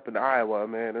raised up in Iowa,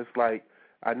 man, it's like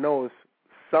I know it's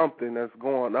something that's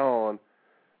going on,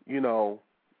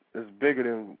 it's bigger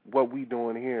than what we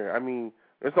doing here. I mean,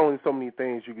 there's only so many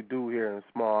things you could do here in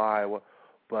small Iowa,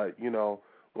 but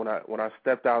when I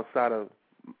stepped outside of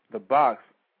the box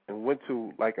and went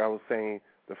to, like I was saying,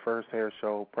 the first hair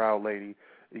show, Proud Lady,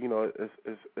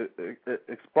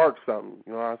 it sparked something.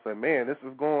 I said, man, this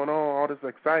is going on, all this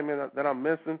excitement that I'm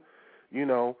missing,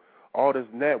 all this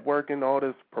networking, all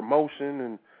this promotion,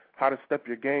 and how to step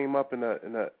your game up in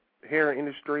the hair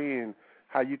industry, and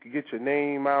how you could get your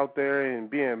name out there and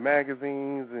be in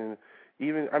magazines, and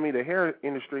even, the hair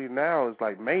industry now is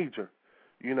like major,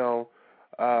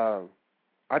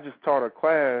 I just taught a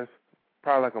class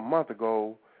probably like a month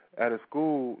ago at a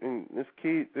school, and this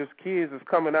kids is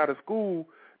coming out of school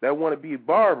that want to be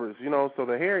barbers, so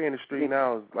the hair industry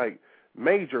now is like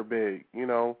major big,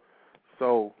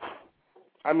 so,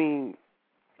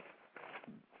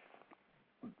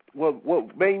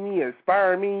 what made me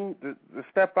inspire me to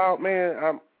step out,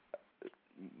 man,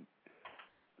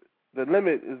 the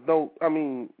limit is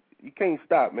you can't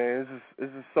stop, man.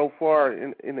 It's just so far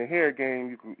in the hair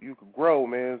game you could grow,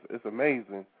 man. It's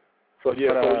amazing. So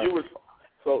you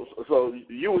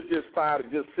was just tired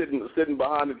of just sitting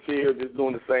behind the chair, just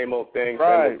doing the same old thing.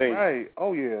 Right.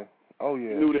 Oh yeah.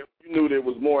 You knew there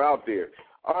was more out there.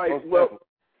 All right. Well,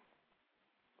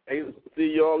 hey,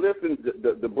 see y'all. Listen,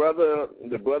 the brother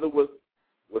was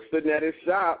sitting at his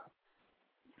shop,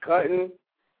 cutting,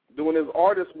 doing his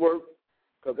artist work.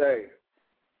 Cause hey,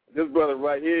 this brother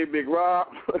right here, Big Rob,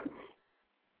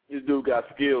 this dude got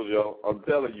skills, yo. I'm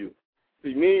telling you.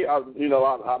 See me, I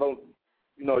don't.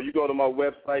 You go to my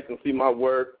website and see my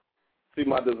work, see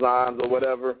my designs or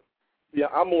whatever. Yeah,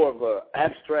 I'm more of a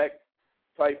abstract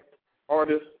type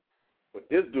artist. But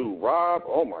this dude, Rob,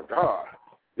 oh my God,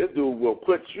 this dude will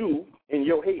put you in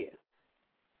your head.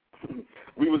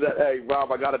 We was at, hey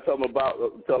Rob, I gotta tell him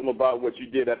about what you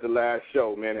did at the last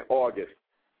show, man, in August.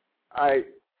 All right,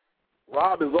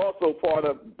 Rob is also part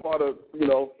of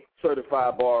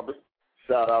certified barbers.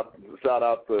 Shout out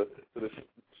to the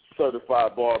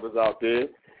certified barbers out there.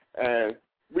 And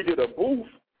we did a booth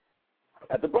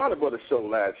at the Bronner Brothers show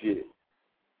last year.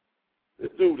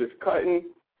 This dude is cutting.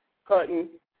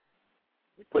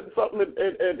 He putting something in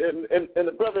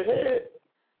the brother's head.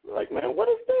 We're like, man, what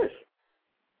is this?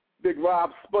 Big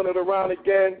Rob spun it around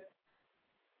again,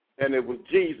 and it was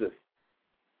Jesus.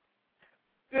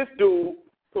 This dude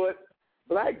put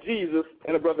Black Jesus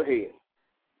in a brother's head.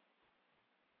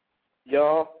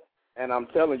 Y'all, and I'm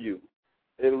telling you,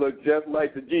 it looked just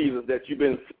like the Jesus that you've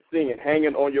been seeing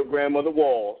hanging on your grandmother's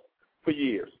walls for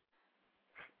years.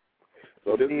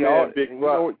 So this man, Big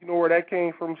Rob. You know where that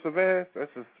came from, Chavez?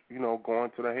 That's just,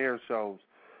 going to the hair shows.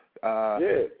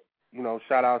 Yeah.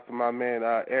 Shout out to my man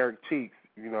Eric Cheeks.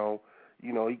 He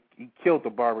killed the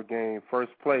barber game.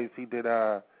 First place, he did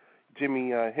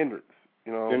Jimi Hendrix.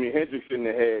 Jimi Hendrix in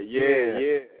the head.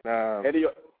 Yeah.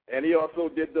 And he also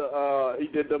did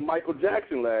the Michael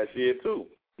Jackson last year too.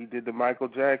 He did the Michael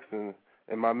Jackson,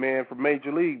 and my man from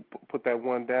Major League put that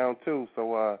one down too.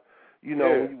 So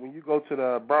when you go to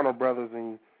the Bronner brothers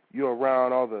and you're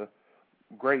around all the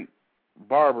great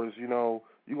barbers, you're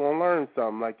gonna learn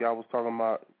something like y'all was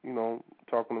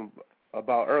talking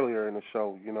about earlier in the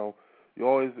show. You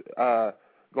always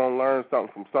gonna learn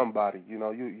something from somebody.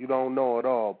 You don't know it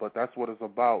all, but that's what it's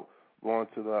about, going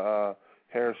to the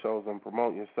hair shows and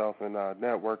promoting yourself and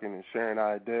networking and sharing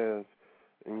ideas.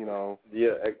 And,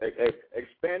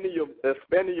 expanding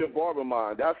your barber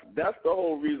mind. That's the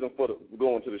whole reason for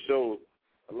going to the shows.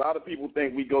 A lot of people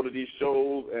think we go to these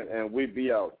shows and we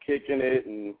be out kicking it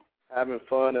and having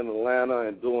fun in Atlanta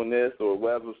and doing this or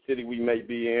whatever city we may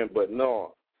be in, but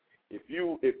no. If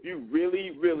you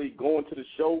really, really going to the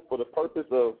show for the purpose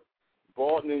of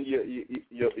broadening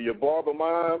your barber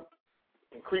mind,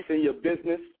 increasing your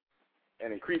business,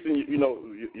 and increasing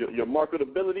your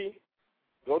marketability,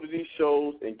 go to these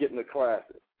shows and get in the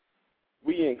classes.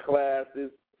 We in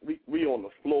classes, we on the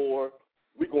floor,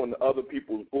 we going to other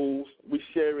people's booths, we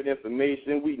sharing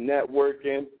information, we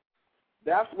networking.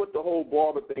 That's what the whole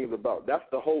barber thing is about. That's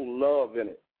the whole love in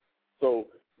it. So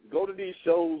go to these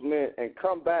shows, man, and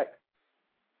come back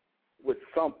with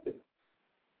something.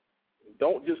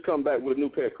 Don't just come back with a new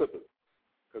pair of clippers.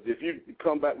 Because if you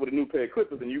come back with a new pair of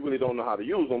clippers and you really don't know how to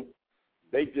use them,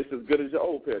 they just as good as your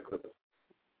old pair of clippers.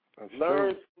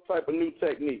 Learn some type of new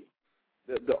technique.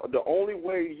 The only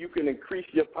way you can increase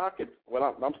your pockets, well,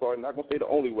 I'm sorry, I'm not going to say the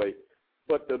only way,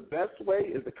 but the best way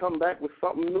is to come back with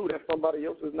something new that somebody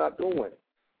else is not doing.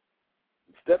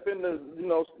 Step to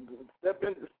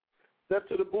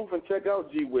the booth and check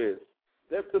out GWhiz.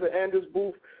 Step to the Anders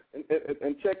booth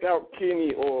and check out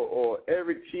Kenny or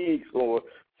Eric Cheeks, or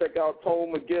check out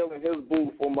Tom McGill in his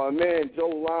booth, or my man Joe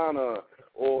Lana,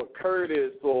 or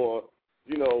Curtis, or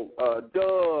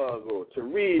Doug or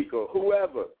Tariq or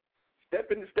whoever.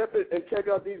 Step in and check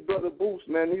out these brother booths,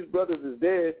 man. These brothers is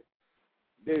there.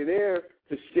 They're there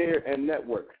to share and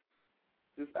network.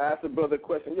 Just ask a brother a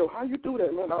question. Yo, how you do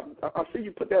that, man? I see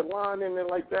you put that line in there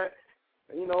like that.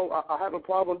 And, I have a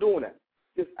problem doing that.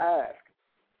 Just ask.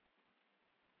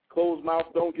 Closed mouth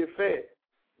don't get fed.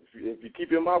 If you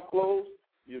keep your mouth closed,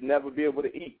 you'll never be able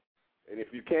to eat. And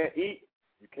if you can't eat,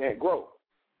 you can't grow.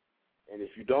 And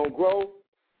if you don't grow,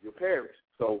 you'll perish.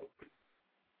 So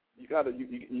you gotta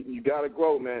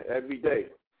grow, man, every day.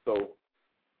 So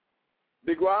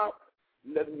Big Rob,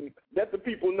 let the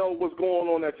people know what's going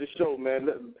on at your show, man.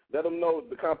 Let them know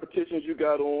the competitions you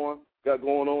got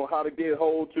going on, how to get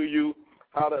hold to you,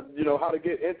 how to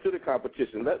get into the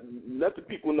competition. Let the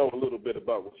people know a little bit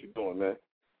about what you're doing, man.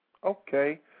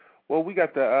 Okay. Well, we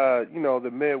got the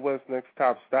Midwest Next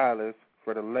Top Stylist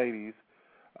for the ladies.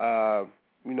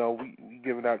 We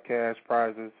giving out cash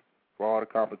prizes for all the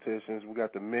competitions. We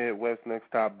got the Midwest Next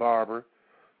Top Barber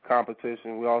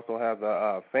competition. We also have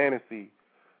the fantasy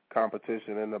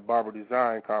competition and the barber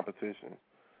design competition.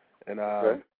 And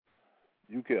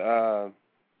you could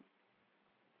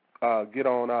get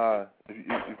on,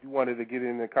 if you wanted to get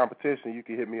in the competition, you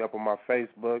can hit me up on my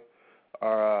Facebook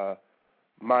or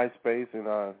MySpace,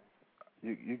 and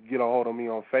you can get a hold of me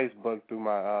on Facebook through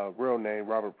my real name,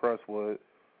 Robert Presswood,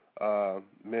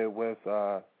 Midwest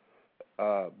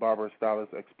Barber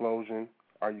Stylist Explosion,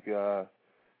 or you can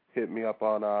hit me up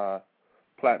on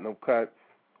Platinum Cuts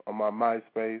on my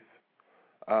MySpace.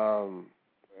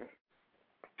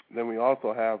 Then we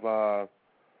also have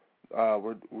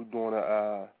we're doing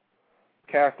a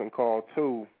casting call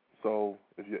too. So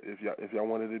if y'all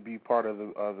wanted to be part of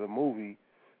the movie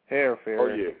Hair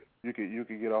Fair, you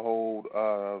could get a hold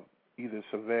of either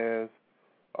Chavez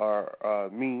or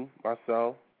me,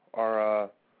 myself, or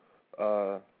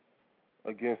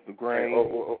Against the Grain,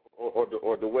 or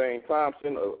Dwayne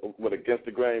Thompson, with Against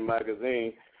the Grain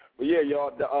magazine. But yeah,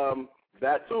 y'all,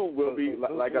 that too will be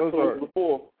like I told you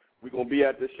before. We're gonna be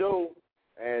at the show,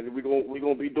 and we're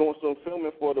gonna be doing some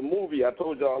filming for the movie. I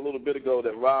told y'all a little bit ago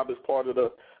that Rob is part of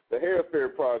the Hair Fair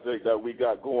project that we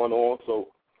got going on. So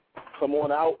come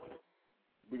on out,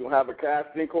 We're going to have a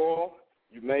casting call.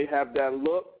 You may have that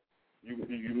look.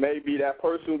 You may be that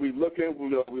person we're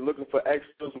looking for extras.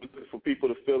 We're looking for people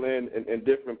to fill in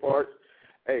different parts.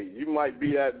 Hey, you might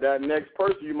be that next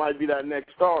person. You might be that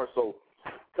next star. So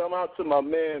come out to my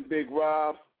man, Big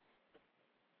Rob,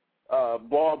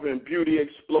 Barber and Beauty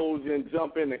Explosion,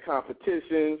 jump into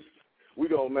competitions. We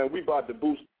about to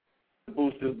boost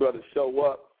this brother show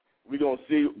up. We're going to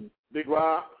see, Big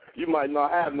Rob, you might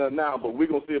not have none now, but we're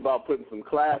going to see about putting some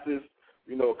classes,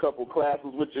 a couple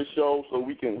classes with your show so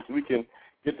we can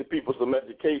get the people some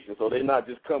education so they're not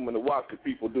just coming to watch the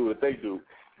people do what they do.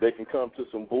 They can come to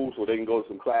some booths or they can go to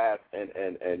some class and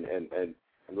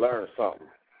learn something.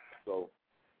 So,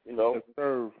 Yes,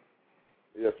 sir.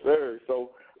 Yes, sir.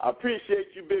 So I appreciate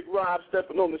you, Big Rob,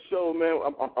 stepping on the show,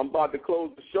 man. I'm about to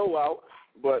close the show out,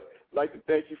 but I'd like to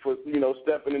thank you for,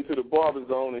 stepping into the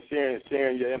BarberZone and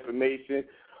sharing your information.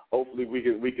 Hopefully we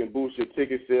can boost your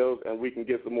ticket sales and we can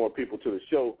get some more people to the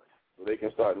show so they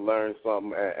can start to learn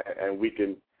something and we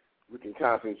can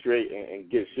concentrate and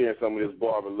get sharing some of this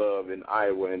barber love in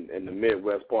Iowa and the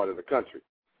Midwest part of the country.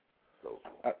 So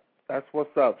that's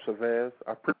what's up, Chavez.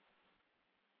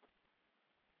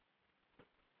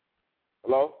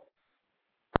 Hello?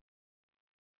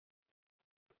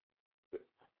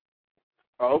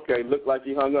 Oh, okay. Looked like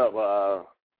he hung up. While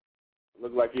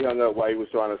he was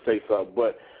trying to say something.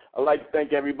 But I'd like to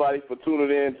thank everybody for tuning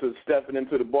in to stepping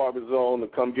into the BarberZone to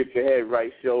come get your head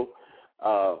right show.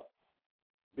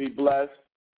 Be blessed.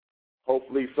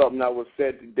 Hopefully something that was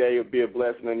said today will be a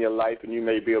blessing in your life and you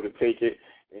may be able to take it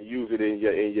and use it in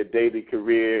your daily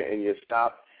career and your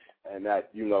stop, and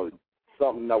that,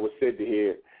 something that was said to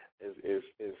here is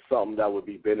something that would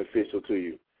be beneficial to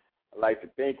you. I'd like to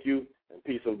thank you and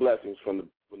peace and blessings from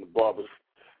the Barber's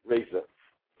Racer.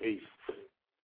 Peace.